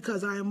ways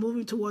because I am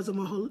moving towards a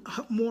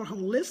more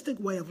holistic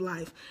way of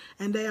life,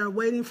 and they are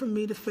waiting for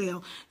me to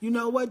fail. You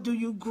know what? Do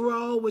you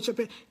grow with your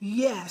parents?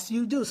 Yes,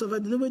 you do. So,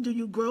 do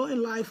you grow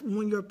in life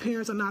when your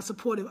parents are not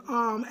supportive?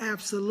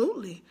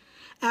 Absolutely.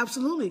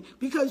 Absolutely.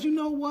 Because you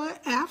know what?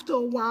 After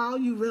a while,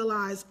 you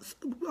realize,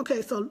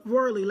 okay, so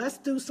Worley, let's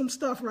do some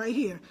stuff right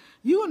here.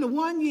 You in the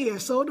 1 year,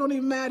 so it don't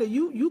even matter.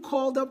 You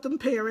called up them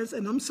parents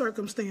and them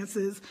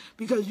circumstances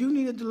because you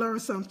needed to learn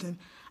something.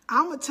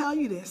 I'm going to tell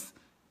you this.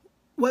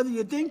 Whether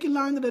you think you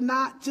learned it or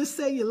not, just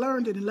say you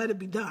learned it and let it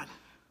be done.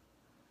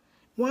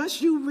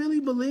 Once you really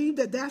believe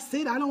that that's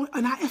it,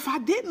 if I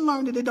didn't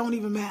learn it, it don't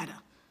even matter.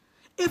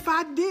 If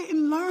I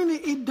didn't learn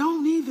it, it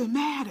don't even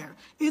matter.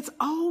 It's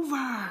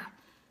over.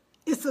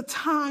 It's a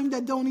time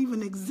that don't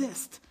even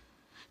exist.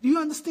 Do you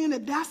understand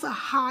that that's a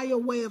higher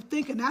way of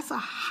thinking? That's a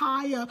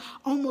higher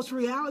almost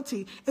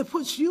reality. It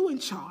puts you in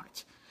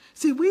charge.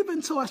 See, we've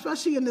been taught,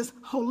 especially in this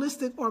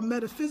holistic or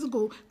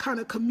metaphysical kind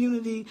of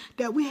community,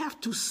 that we have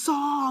to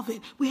solve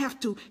it. We have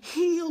to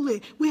heal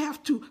it. We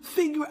have to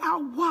figure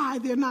out why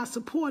they're not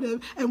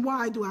supportive and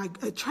why do I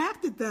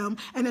attracted them,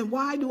 and then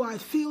why do I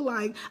feel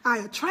like I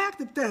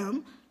attracted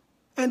them.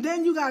 And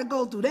then you got to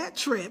go through that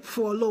trip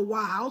for a little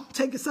while,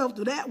 take yourself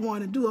through that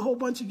one and do a whole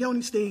bunch of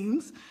yoni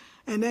steams.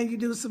 And then you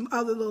do some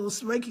other little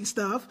Reiki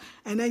stuff.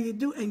 And then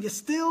and you're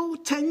still,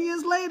 10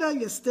 years later,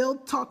 you're still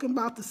talking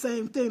about the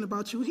same thing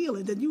about you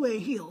healing. Then you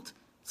ain't healed.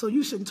 So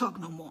you shouldn't talk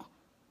no more.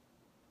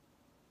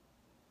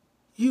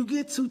 You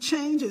get to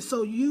change it.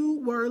 So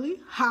you,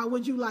 Worley, how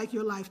would you like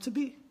your life to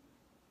be?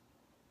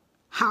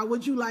 How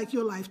would you like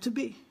your life to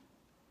be?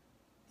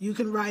 You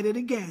can write it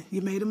again.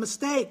 You made a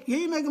mistake. You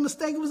didn't make a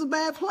mistake. It was a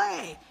bad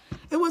play.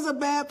 It was a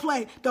bad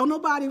play. Don't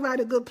nobody write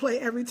a good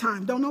play every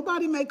time. Don't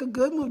nobody make a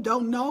good movie.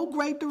 Don't no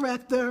great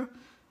director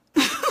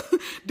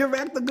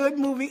direct a good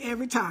movie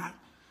every time.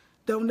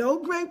 Don't no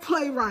great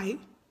playwright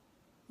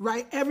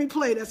write every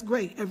play that's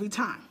great every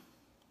time.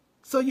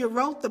 So you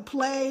wrote the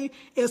play.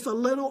 It's a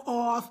little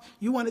off.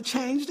 You want to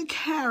change the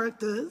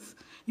characters.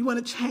 You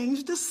want to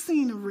change the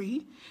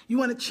scenery. You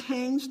want to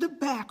change the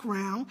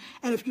background.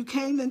 And if you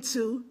came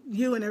into,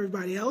 you and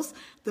everybody else,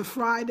 the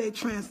Friday it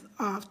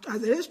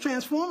is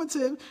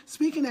transformative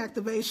speaking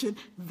activation,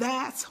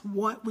 that's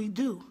what we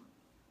do.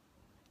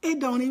 It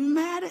don't even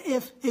matter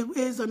if it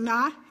is or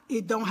not.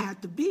 It don't have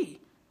to be.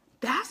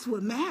 That's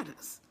what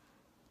matters.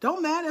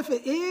 Don't matter if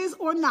it is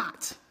or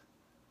not.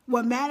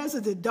 What matters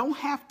is it don't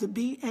have to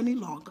be any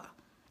longer.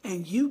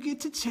 And you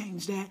get to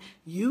change that.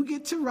 You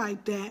get to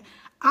write that.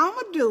 I'm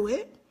going to do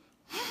it.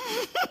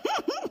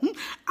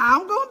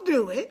 I'm going to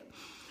do it.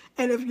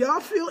 And if y'all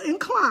feel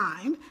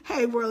inclined,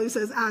 hey, Worley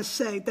says,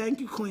 Ashe, thank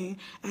you, Queen.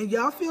 And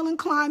y'all feel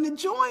inclined to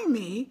join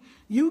me,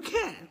 you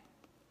can.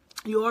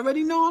 You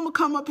already know I'm going to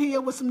come up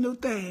here with some new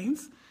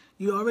things.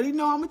 You already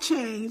know I'm going to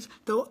change.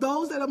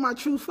 Those that are my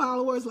true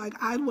followers, like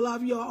I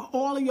love y'all,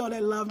 all of y'all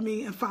that love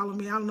me and follow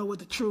me. I don't know what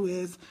the true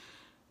is.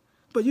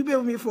 But you've been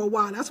with me for a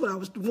while. That's what I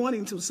was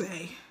wanting to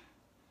say.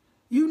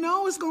 You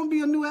know it's going to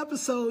be a new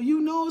episode.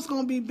 You know it's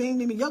going to be Bing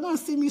Me. You're going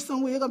to see me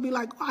somewhere. You're going to be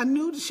like, oh, I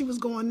knew that she was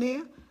going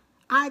there.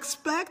 I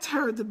expect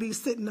her to be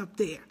sitting up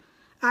there.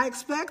 I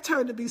expect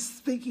her to be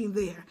speaking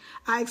there.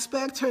 I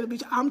expect her to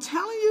be, I'm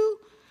telling you,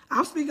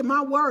 I'm speaking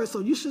my word, so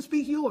you should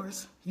speak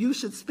yours. You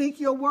should speak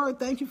your word.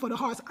 Thank you for the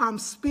hearts. I'm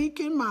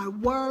speaking my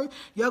word.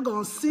 You're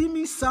going to see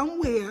me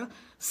somewhere,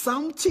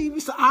 some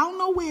TV. So I don't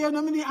know where. I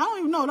don't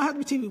even know. It don't have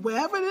to be TV.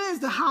 Wherever it is,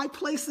 the high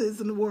places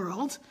in the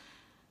world,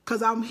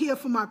 because I'm here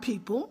for my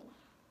people.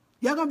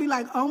 Y'all going to be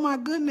like, oh my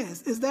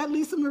goodness, is that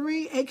Lisa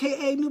Marie,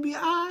 a.k.a. Nubia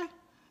I?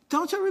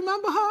 Don't you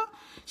remember her?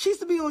 She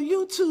used to be on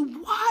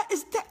YouTube. What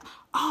is that?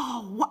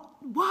 Oh,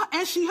 what?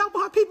 And she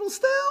helping her people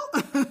still?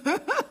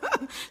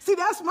 See,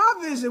 that's my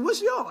vision.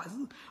 What's yours?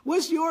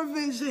 What's your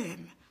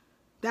vision?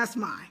 That's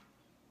mine.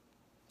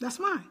 That's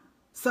mine.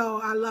 So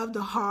I love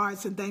the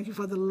hearts, and thank you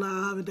for the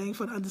love, and thank you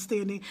for the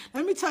understanding.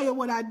 Let me tell you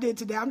what I did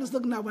today. I'm just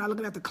looking up when I'm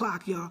looking at the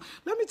clock, y'all.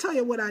 Let me tell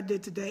you what I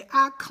did today.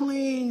 I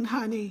clean,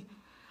 honey.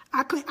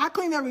 I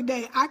clean every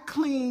day. I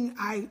clean,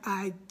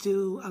 I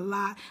do a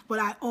lot, but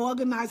I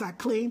organize, I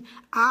clean.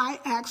 I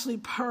actually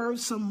purge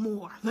some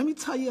more. Let me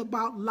tell you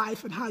about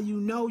life and how you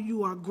know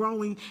you are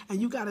growing,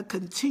 and you got to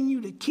continue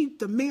to keep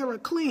the mirror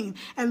clean.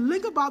 And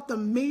think about the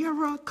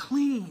mirror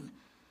clean.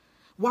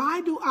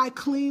 Why do I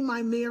clean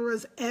my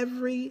mirrors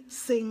every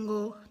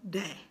single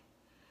day?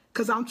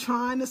 Because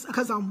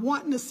I'm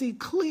wanting to see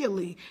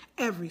clearly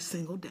every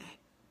single day.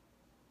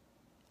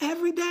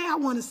 Every day I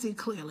want to see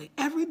clearly.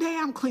 Every day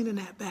I'm cleaning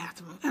that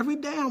bathroom. Every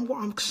day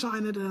I'm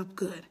shining it up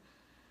good.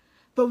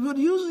 But what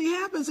usually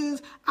happens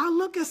is I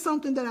look at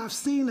something that I've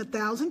seen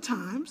 1,000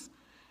 times,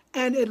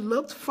 and it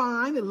looked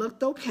fine, it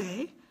looked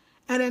okay,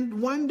 and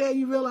then one day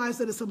you realize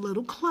that it's a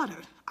little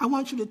cluttered. I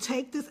want you to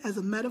take this as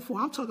a metaphor.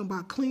 I'm talking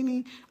about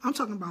cleaning. I'm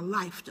talking about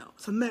life, though.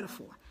 It's a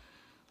metaphor.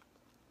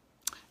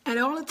 And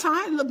all the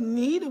time, it looked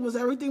neat.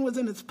 Everything was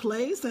in its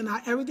place, and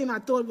everything I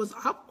thought was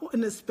up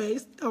in the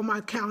space on my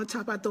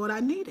countertop, I thought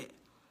I needed.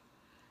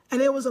 And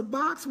there was a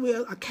box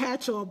a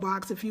catch-all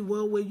box, if you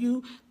will, where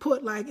you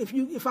put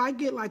if I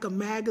get like a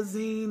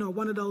magazine or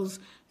one of those,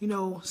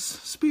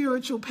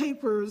 spiritual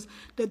papers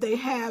that they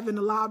have in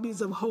the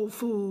lobbies of Whole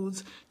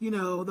Foods,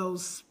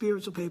 those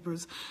spiritual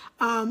papers,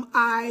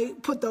 I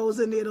put those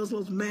in there,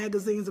 those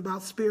magazines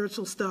about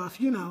spiritual stuff,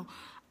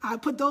 I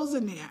put those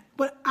in there.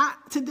 But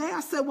today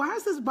I said, why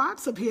is this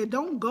box up here?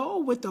 Don't go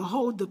with the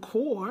whole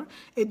decor.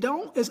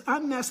 It's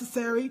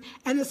unnecessary,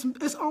 and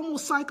it's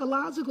almost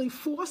psychologically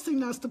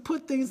forcing us to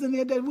put things in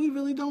there that we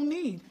really don't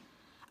need.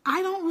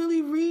 I don't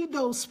really read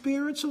those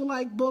spiritual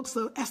books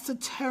of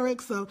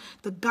esoterics of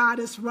the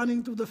goddess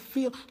running through the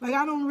field. I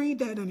don't read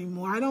that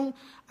anymore. I don't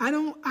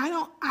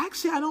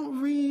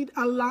read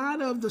a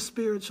lot of the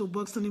spiritual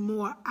books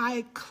anymore.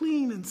 I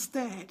clean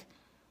instead.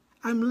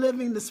 I'm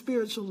living the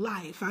spiritual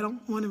life. I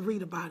don't want to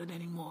read about it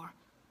anymore.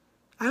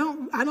 I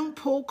don't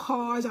pull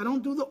cards. I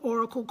don't do the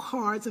oracle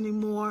cards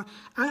anymore.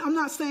 I'm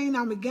not saying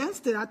I'm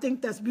against it. I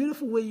think that's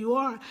beautiful where you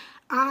are.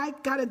 I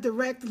got a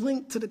direct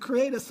link to the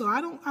Creator, so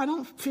I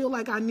don't feel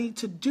like I need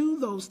to do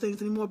those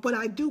things anymore. But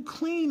I do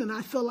clean, and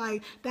I feel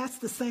like that's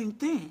the same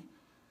thing.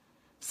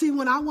 See,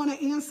 when I want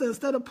to answer,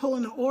 instead of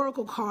pulling an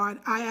oracle card,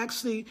 I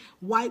actually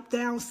wipe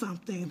down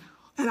something.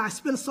 And I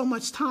spend so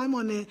much time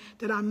on it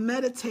that I'm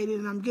meditating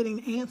and I'm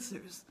getting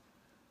answers.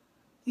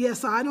 Yeah,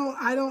 so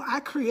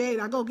I create.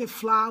 I go get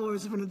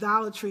flowers from the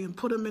Dollar Tree and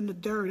put them in the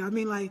dirt.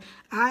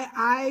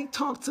 I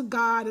talk to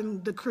God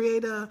and the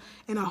Creator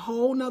in a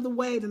whole nother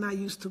way than I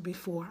used to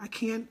before. I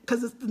can't,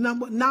 because it's the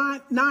number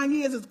 9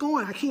 years is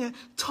gone. I can't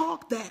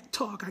talk that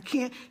talk. I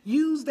can't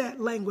use that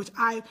language.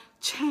 I've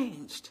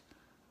changed.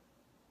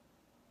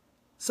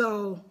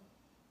 So,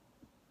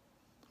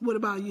 what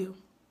about you?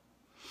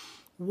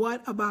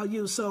 What about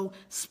you? So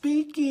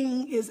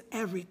speaking is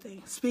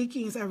everything.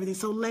 Speaking is everything.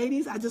 So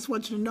ladies, I just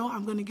want you to know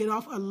I'm going to get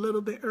off a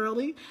little bit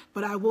early,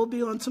 but I will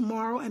be on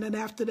tomorrow. And then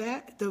after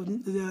that,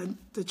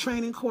 the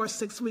training course,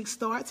 6 weeks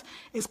starts.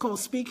 It's called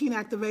Speaking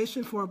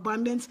Activation for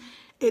Abundance.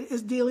 It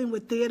is dealing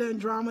with theater and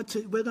drama.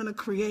 We're going to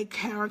create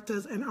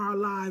characters in our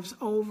lives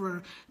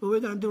over, but we're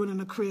going to do it in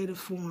a creative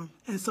form.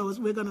 And so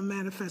we're going to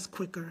manifest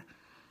quicker.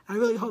 I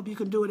really hope you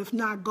can do it. If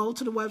not, go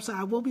to the website.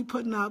 I will be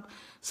putting up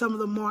some of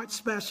the March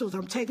specials.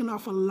 I'm taking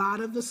off a lot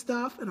of the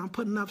stuff, and I'm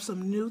putting up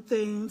some new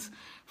things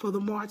for the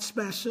March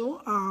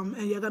special, and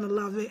you're going to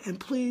love it. And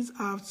please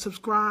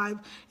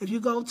subscribe. If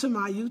you go to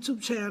my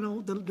YouTube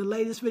channel, the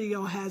latest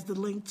video has the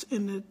link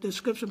in the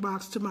description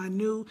box to my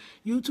new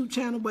YouTube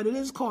channel, but it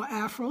is called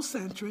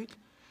Afrocentric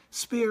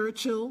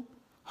Spiritual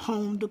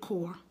Home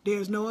Decor.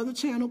 There's no other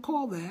channel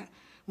called that.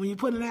 When you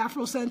put an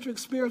Afrocentric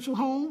Spiritual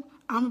Home,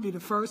 I'm going to be the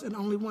first and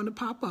only one to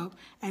pop up,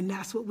 and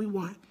that's what we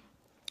want.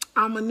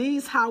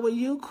 Amanice, how are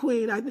you,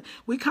 Queen?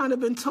 We kind of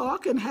been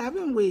talking,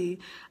 haven't we?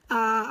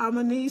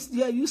 Amanice,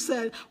 yeah, you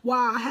said,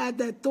 wow, I had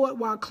that thought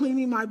while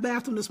cleaning my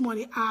bathroom this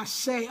morning.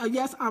 Ashe. Oh,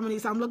 yes,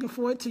 Amanice, I'm looking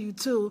forward to you,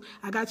 too.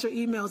 I got your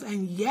emails,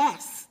 and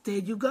yes, there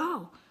you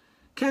go.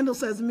 Kendall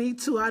says, me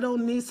too. I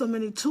don't need so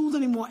many tools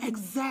anymore.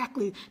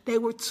 Exactly. They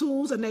were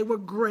tools and they were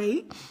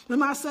great.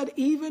 Remember I said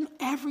even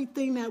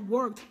everything that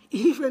worked,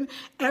 even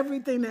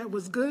everything that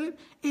was good,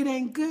 it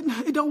ain't good.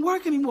 It don't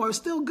work anymore. It's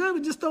still good.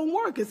 It just don't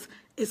work.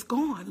 It's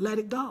gone. Let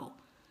it go.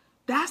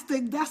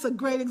 That's a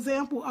great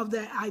example of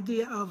that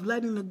idea of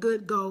letting the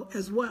good go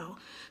as well.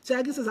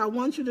 Jackie says, I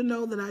want you to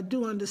know that I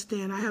do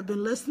understand. I have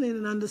been listening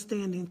and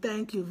understanding.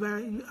 Thank you.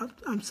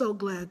 I'm so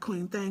glad,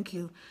 Queen. Thank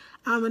you.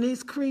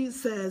 Anise Creed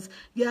says,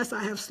 yes,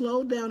 I have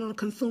slowed down on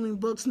consuming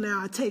books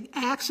now. I take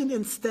action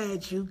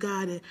instead. You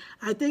got it.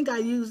 I think I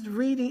used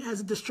reading as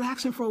a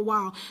distraction for a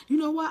while. You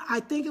know what? I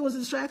think it was a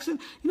distraction.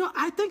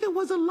 I think it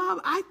was a love.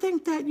 I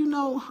think that,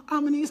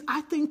 Anise,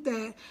 I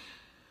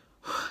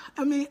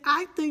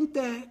think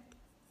that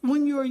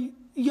when you're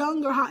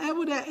younger,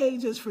 however that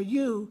age is for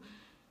you,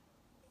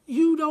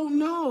 you don't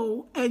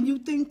know, and you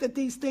think that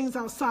these things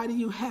outside of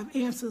you have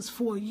answers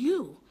for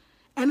you.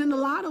 And in a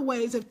lot of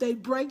ways, if they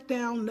break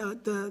down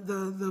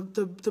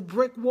the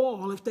brick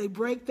wall, if they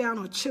break down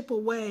or chip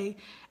away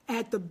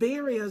at the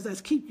barriers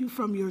that keep you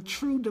from your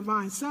true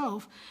divine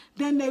self,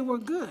 then they were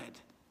good.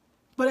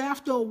 But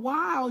after a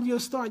while, you'll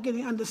start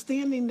getting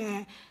understanding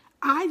that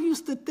I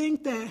used to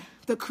think that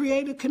the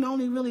Creator can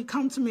only really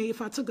come to me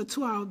if I took a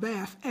 2-hour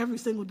bath every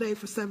single day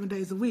for 7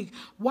 days a week.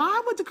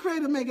 Why would the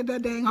Creator make it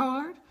that dang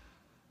hard?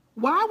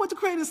 Why would the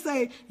Creator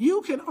say,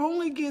 you can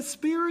only get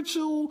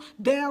spiritual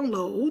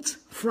downloads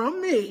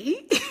from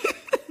me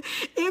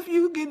if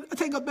you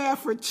take a bath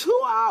for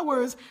 2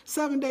 hours,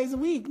 7 days a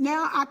week?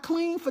 Now I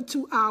clean for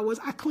 2 hours,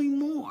 I clean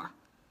more.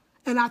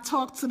 And I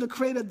talk to the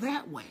Creator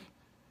that way.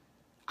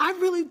 I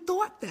really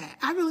thought that.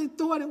 I really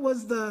thought it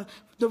was the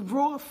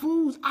raw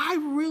foods. I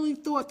really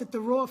thought that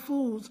the raw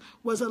foods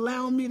was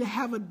allowing me to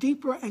have a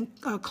deeper and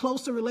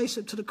closer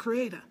relationship to the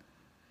Creator.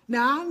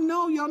 Now, I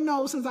know y'all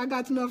know since I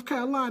got to North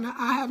Carolina,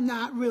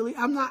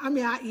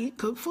 I eat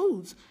cooked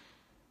foods.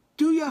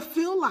 Do you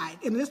feel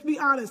like, and let's be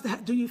honest,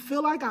 do you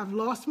feel like I've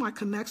lost my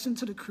connection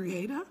to the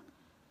Creator?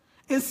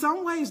 In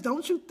some ways,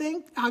 don't you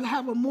think I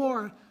have a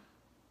more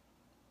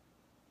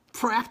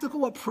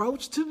practical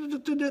approach to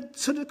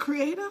the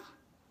Creator?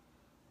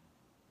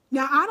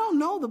 Now, I don't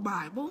know the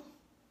Bible.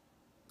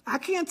 I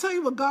can't tell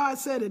you what God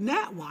said in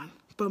that one.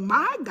 But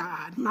my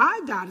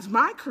God is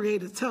my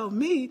Creator, tell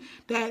me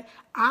that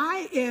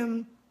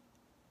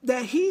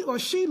that He or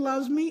she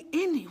loves me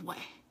anyway.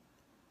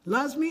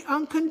 Loves me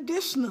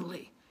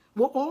unconditionally.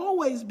 Will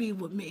always be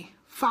with me.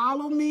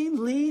 Follow me,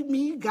 lead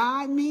me,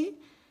 guide me.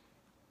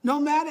 No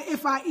matter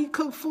if I eat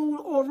cooked food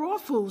or raw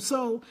food.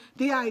 So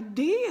the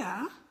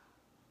idea,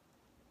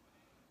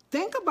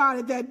 think about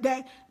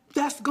it,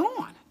 that's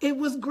gone. It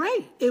was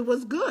great. It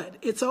was good.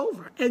 It's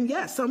over. And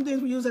yes, some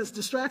things we use as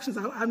distractions.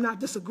 I'm not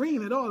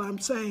disagreeing at all. I'm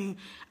saying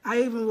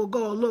I even will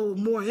go a little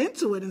more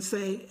into it and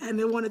say, and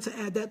they wanted to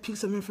add that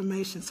piece of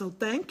information. So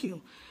thank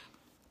you.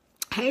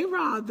 Hey,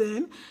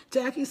 Robin.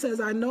 Jackie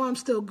says, I know I'm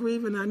still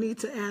grieving. I need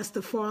to ask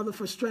the Father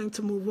for strength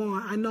to move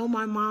on. I know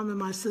my mom and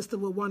my sister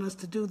would want us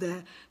to do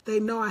that. They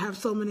know I have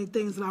so many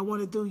things that I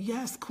want to do.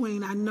 Yes,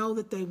 Queen, I know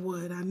that they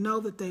would. I know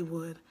that they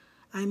would.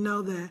 I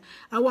know that.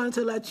 I wanted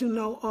to let you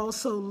know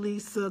also,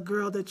 Lisa,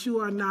 girl, that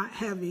you are not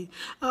heavy.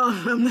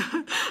 Oh, I'm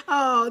not.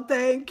 Oh,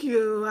 thank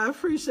you. I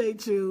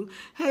appreciate you.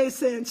 Hey,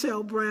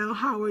 Sanchel Brown,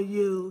 how are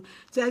you?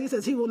 Jackie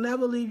says, he will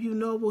never leave you,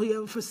 nor will he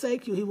ever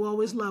forsake you. He will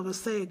always love us.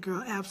 Say it,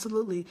 girl.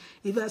 Absolutely.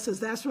 Yvette says,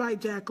 that's right,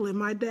 Jacqueline.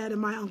 My dad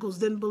and my uncles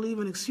didn't believe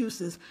in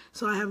excuses,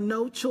 so I have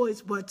no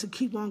choice but to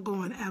keep on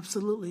going.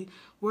 Absolutely.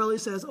 Worley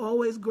says,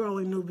 always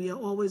growing, Nubia,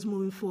 always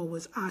moving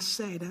forwards. Ashe,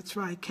 that's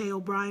right. Kay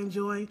O'Brien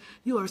Joy,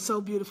 you are so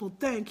beautiful.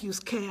 Thank you,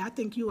 Kay. I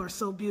think you are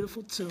so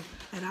beautiful too.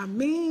 And I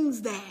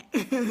means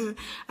that.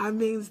 I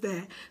means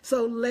that.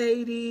 So,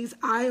 ladies,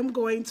 I am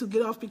going to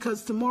get off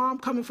because tomorrow I'm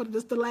coming for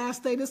the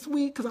last day this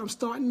week because I'm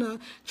starting a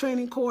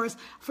training course.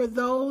 For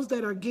those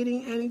that are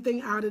getting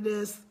anything out of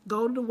this,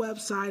 go to the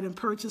website and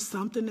purchase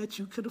something that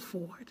you could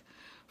afford.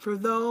 For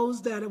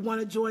those that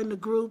want to join the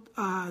group,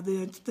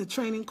 the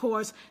training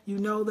course, you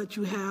know that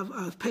you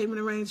have payment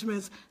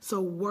arrangements,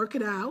 so work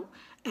it out.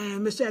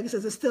 And Miss Jackie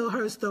says, it still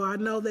hurts, though. I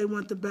know they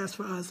want the best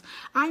for us.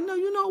 I know,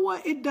 you know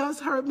what? It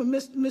does hurt, but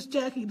Miss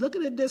Jackie, look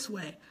at it this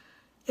way.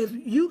 If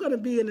you're going to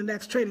be in the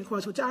next training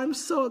course, which I'm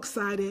so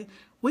excited,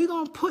 we're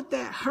going to put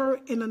that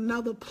hurt in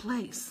another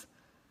place.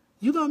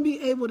 You're going to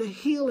be able to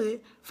heal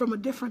it from a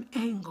different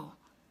angle.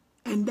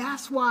 And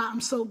that's why I'm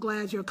so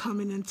glad you're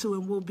coming into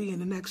and will be in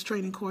the next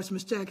training course,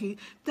 Miss Jackie.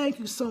 Thank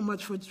you so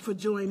much for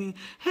joining.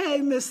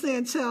 Hey, Miss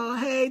Santel.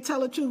 Hey, Tell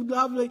the Truth,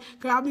 lovely.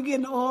 Girl, I'll be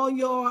getting all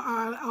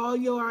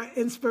your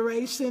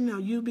inspiration, or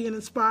you being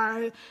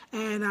inspired.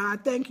 And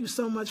thank you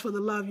so much for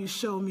the love you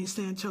showed me,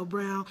 Santel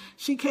Brown.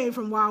 She came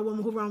from Wild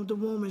Woman Who Roamed the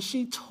Womb, and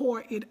she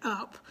tore it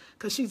up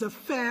because she's a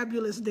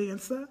fabulous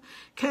dancer.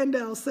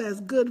 Kendall says,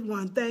 good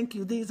one. Thank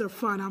you. These are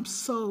fun. I'm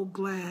so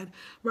glad.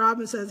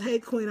 Robin says, hey,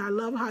 Queen, I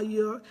love how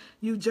you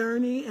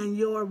journey and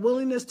your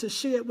willingness to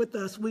share it with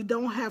us. We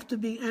don't have to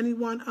be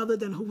anyone other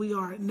than who we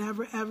are.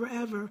 Never, ever,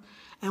 ever.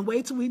 And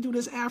wait till we do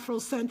this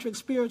Afrocentric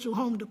spiritual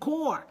home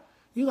decor.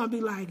 You're going to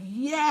be like,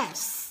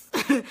 yes,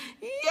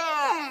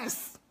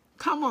 yes.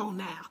 Come on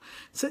now.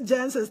 So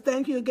Jen says,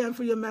 thank you again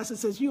for your message.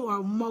 Says, you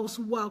are most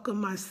welcome,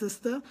 my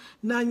sister.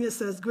 Nanya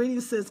says,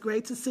 greetings, sis.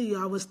 Great to see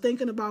you. I was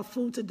thinking about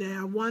food today.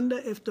 I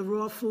wonder if the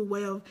raw food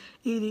way of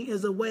eating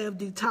is a way of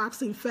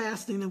detoxing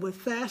fasting. And with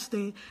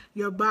fasting,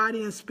 your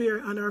body and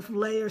spirit unearth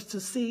layers to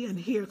see and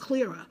hear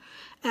clearer.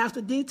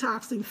 After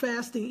detoxing,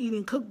 fasting,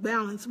 eating cooked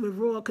balance with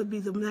raw could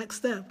be the next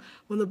step.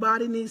 When the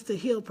body needs to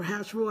heal,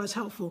 perhaps raw is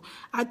helpful.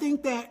 I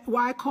think that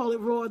why call it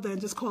raw then?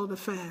 Just call it a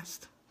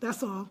fast.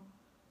 That's all.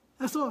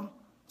 That's all.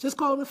 Just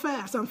call it a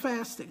fast. I'm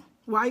fasting.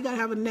 Why you got to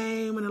have a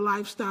name and a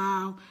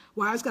lifestyle?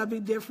 Why it's got to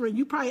be different?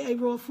 You probably ate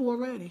raw food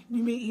already.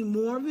 You may eat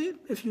more of it.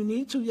 If you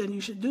need to, then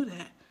you should do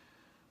that.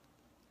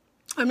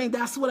 I mean,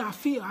 that's what I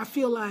feel. I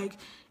feel like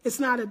it's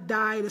not a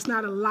diet. It's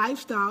not a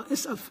lifestyle.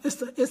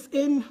 It's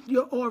in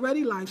your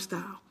already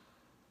lifestyle.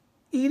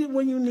 Eat it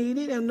when you need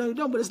it, and no, you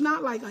don't. But it's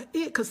not like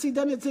it, because see,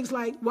 then it thinks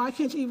like, why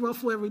can't you eat raw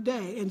food every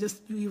day and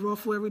just you eat raw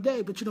food every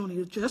day, but you don't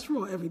eat just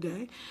raw every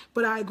day.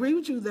 But I agree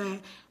with you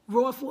that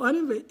raw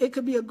food, it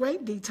could be a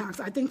great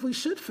detox. I think we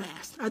should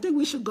fast. I think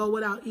we should go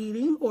without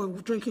eating or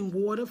drinking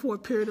water for a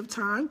period of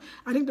time.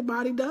 I think the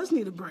body does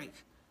need a break.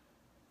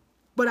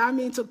 But I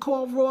mean, to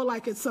call raw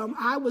like it's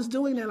I was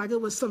doing that like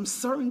it was some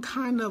certain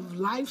kind of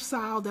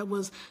lifestyle that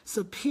was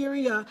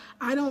superior.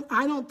 I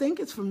don't think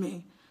it's for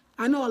me.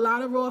 I know a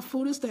lot of raw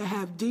foodists that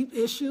have deep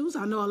issues.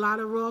 I know a lot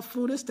of raw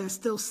foodists that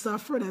still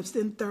suffer, that's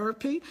in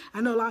therapy.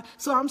 I know a lot.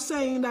 So I'm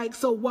saying, like,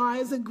 so why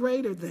is it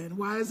greater then?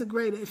 Why is it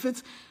greater?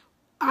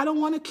 I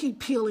don't want to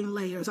keep peeling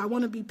layers. I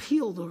want to be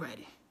peeled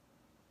already.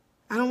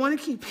 I don't want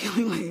to keep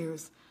peeling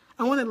layers.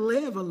 I want to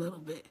live a little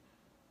bit.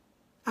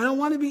 I don't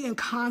want to be in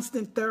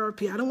constant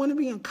therapy. I don't want to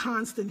be in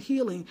constant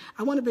healing.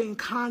 I want to be in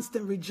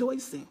constant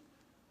rejoicing.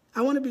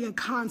 I want to be in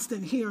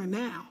constant here and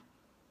now.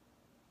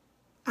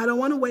 I don't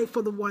want to wait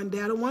for the one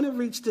day. I don't want to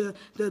reach the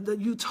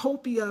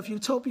utopia. If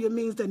utopia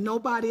means that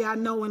nobody I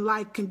know and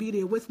like can be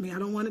there with me, I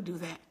don't want to do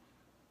that.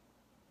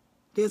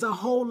 There's a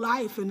whole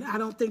life, and I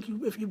don't think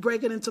if you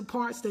break it into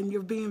parts, then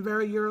you're being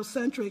very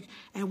Eurocentric,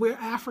 and we're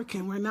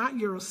African. We're not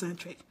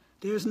Eurocentric.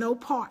 There's no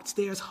parts.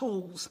 There's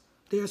wholes.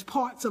 There's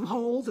parts of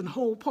wholes and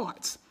whole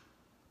parts.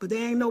 But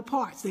there ain't no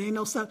parts. There ain't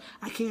no stuff.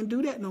 I can't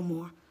do that no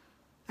more.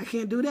 I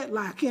can't do that.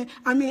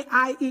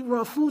 I eat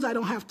raw foods. I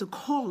don't have to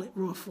call it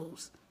raw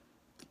foods.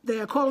 They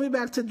are calling me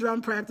back to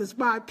drum practice.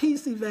 Bye.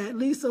 Peace, Yvette.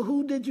 Lisa,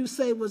 who did you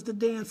say was the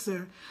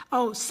dancer?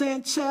 Oh,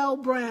 Sanchelle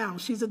Brown.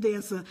 She's a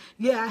dancer.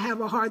 Yeah, I have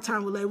a hard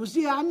time with labels.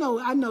 Yeah, I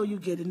know you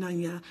get it,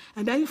 Nanya.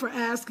 And thank you for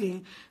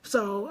asking.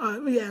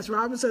 So, yes,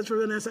 Robin says for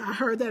real. I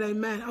heard that,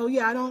 amen. Oh,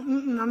 yeah,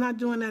 I'm not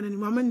doing that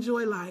anymore. I'm going to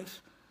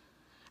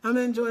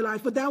enjoy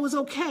life. But that was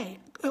okay.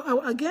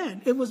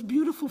 Again, it was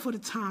beautiful for the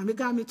time. It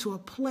got me to a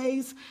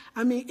place.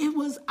 I mean,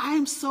 I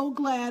am so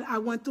glad I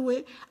went through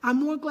it. I'm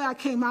more glad I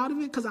came out of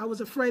it because I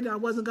was afraid that I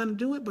wasn't going to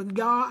do it. But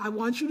y'all, I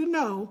want you to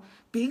know,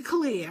 be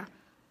clear,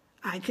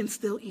 I can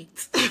still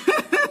eat.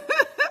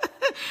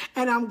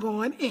 And I'm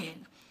going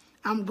in.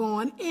 I'm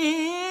going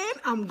in.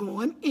 I'm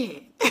going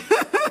in.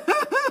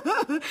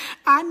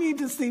 I need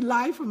to see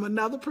life from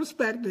another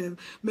perspective.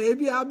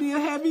 Maybe I'll be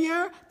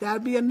heavier. That'll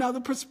be another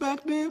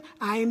perspective.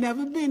 I ain't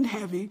never been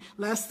heavy.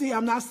 Let's see.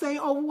 I'm not saying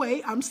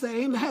overweight. I'm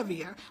saying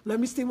heavier. Let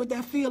me see what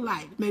that feel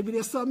like. Maybe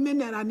there's something in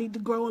that I need to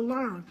grow and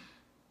learn.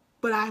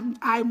 But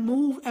I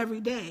move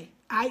every day.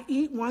 I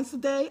eat once a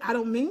day. I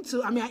don't mean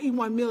to. I eat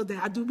one meal a day.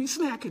 I do be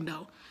snacking,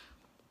 though.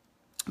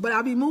 But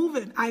I'll be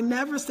moving. I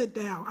never sit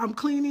down. I'm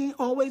cleaning,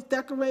 always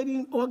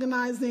decorating,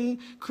 organizing,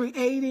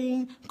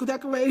 creating,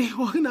 decorating,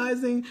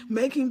 organizing,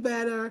 making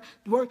better,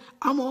 work.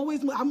 I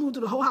move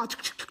to the whole house.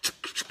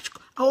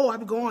 Oh, I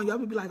be going. Y'all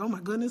be like, oh my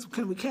goodness,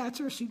 can we catch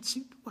her?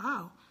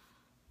 Wow.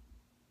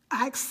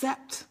 I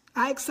accept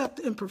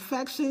the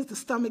imperfections, the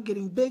stomach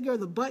getting bigger,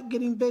 the butt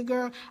getting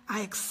bigger.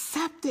 I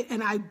accept it,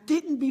 and I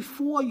didn't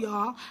before,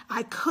 y'all.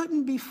 I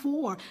couldn't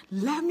before.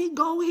 Let me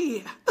go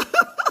here.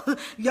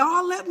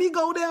 Y'all, let me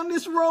go down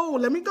this road.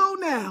 Let me go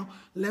now.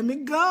 Let me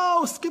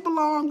go. Skip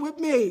along with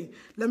me.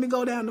 Let me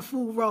go down the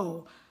food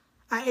road.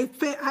 I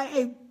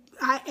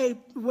ate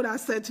what I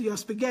said to your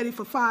spaghetti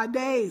for 5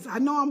 days. I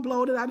know I'm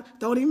bloated.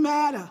 Don't even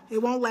matter. It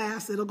won't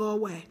last. It'll go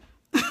away.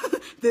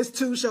 This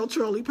too shall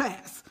surely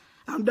pass.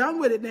 I'm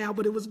done with it now,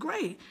 but it was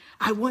great.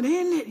 I went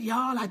in it,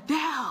 y'all. I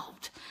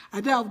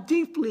delved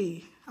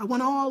deeply. I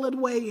went all the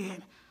way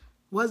in.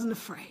 Wasn't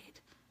afraid.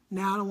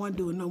 Now I don't want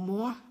to do it no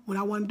more. When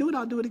I want to do it,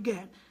 I'll do it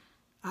again.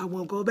 I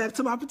won't go back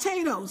to my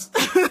potatoes.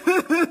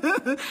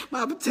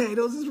 My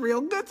potatoes is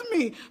real good to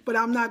me, but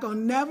I'm not going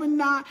to never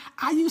not.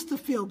 I used to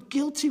feel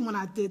guilty when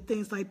I did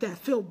things like that,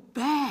 feel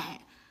bad.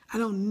 I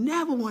don't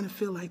never want to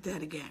feel like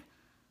that again.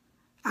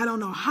 I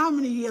don't know how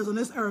many years on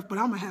this earth, but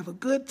I'm going to have a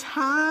good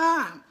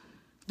time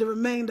the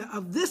remainder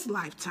of this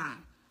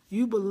lifetime.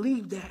 You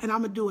believe that. And I'm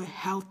going to do it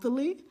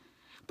healthily.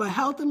 But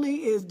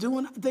healthily is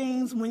doing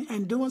things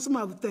and doing some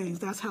other things.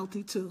 That's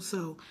healthy too.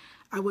 So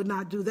I would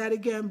not do that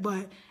again,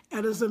 but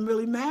it doesn't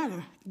really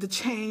matter. The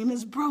chain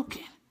is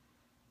broken.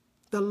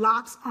 The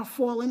locks are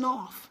falling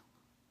off.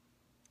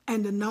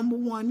 And the number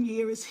 1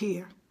 year is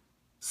here.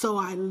 So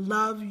I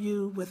love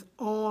you with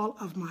all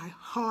of my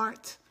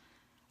heart.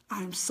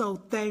 I'm so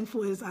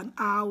thankful. It's an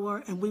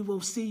hour, and we will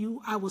see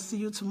you. I will see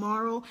you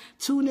tomorrow.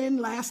 Tune in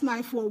last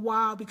night for a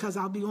while because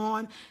I'll be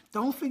on.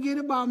 Don't forget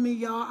about me,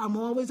 y'all. I'm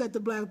always at the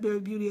Blackberry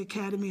Beauty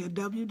Academy at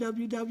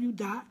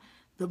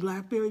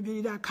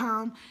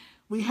www.theblackberrybeauty.com.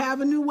 We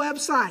have a new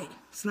website.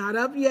 It's not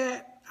up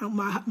yet.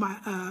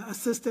 My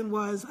assistant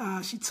was,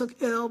 she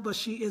took ill, but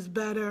she is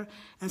better.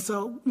 And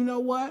so, you know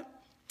what?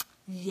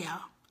 Yeah,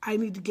 I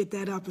need to get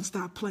that up and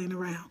stop playing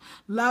around.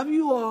 Love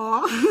you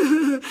all.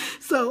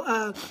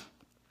 So,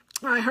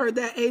 I heard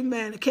that.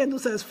 Amen. Kendall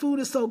says, food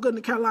is so good in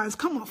the Carolinas.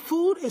 Come on,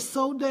 food is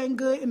so dang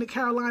good in the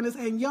Carolinas.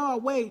 And y'all,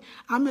 wait,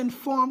 I'm in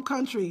farm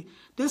country.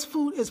 This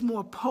food is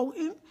more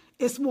potent.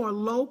 It's more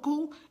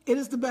local. It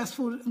is the best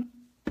food.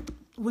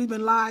 We've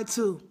been lied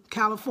to.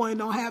 California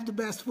don't have the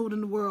best food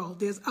in the world.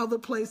 There's other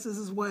places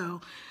as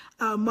well.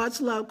 Much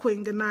love,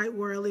 Queen. Good night,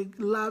 Worley.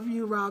 Love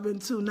you, Robin,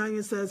 too.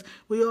 Nanya says,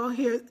 we all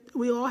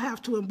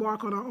have to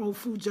embark on our own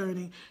food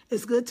journey.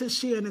 It's good to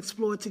share and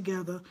explore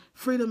together.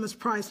 Freedom is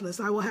priceless.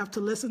 I will have to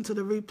listen to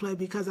the replay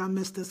because I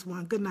missed this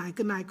one. Good night.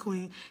 Good night,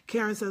 Queen.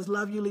 Karen says,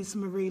 love you, Lisa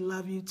Marie.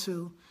 Love you,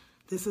 too.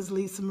 This is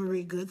Lisa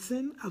Marie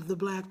Goodson of the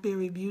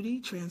Blackberry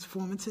Beauty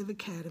Transformative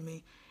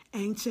Academy.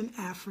 Ancient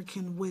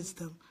African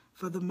wisdom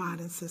for the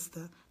modern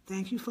sister.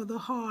 Thank you for the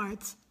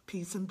hearts.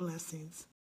 Peace and blessings.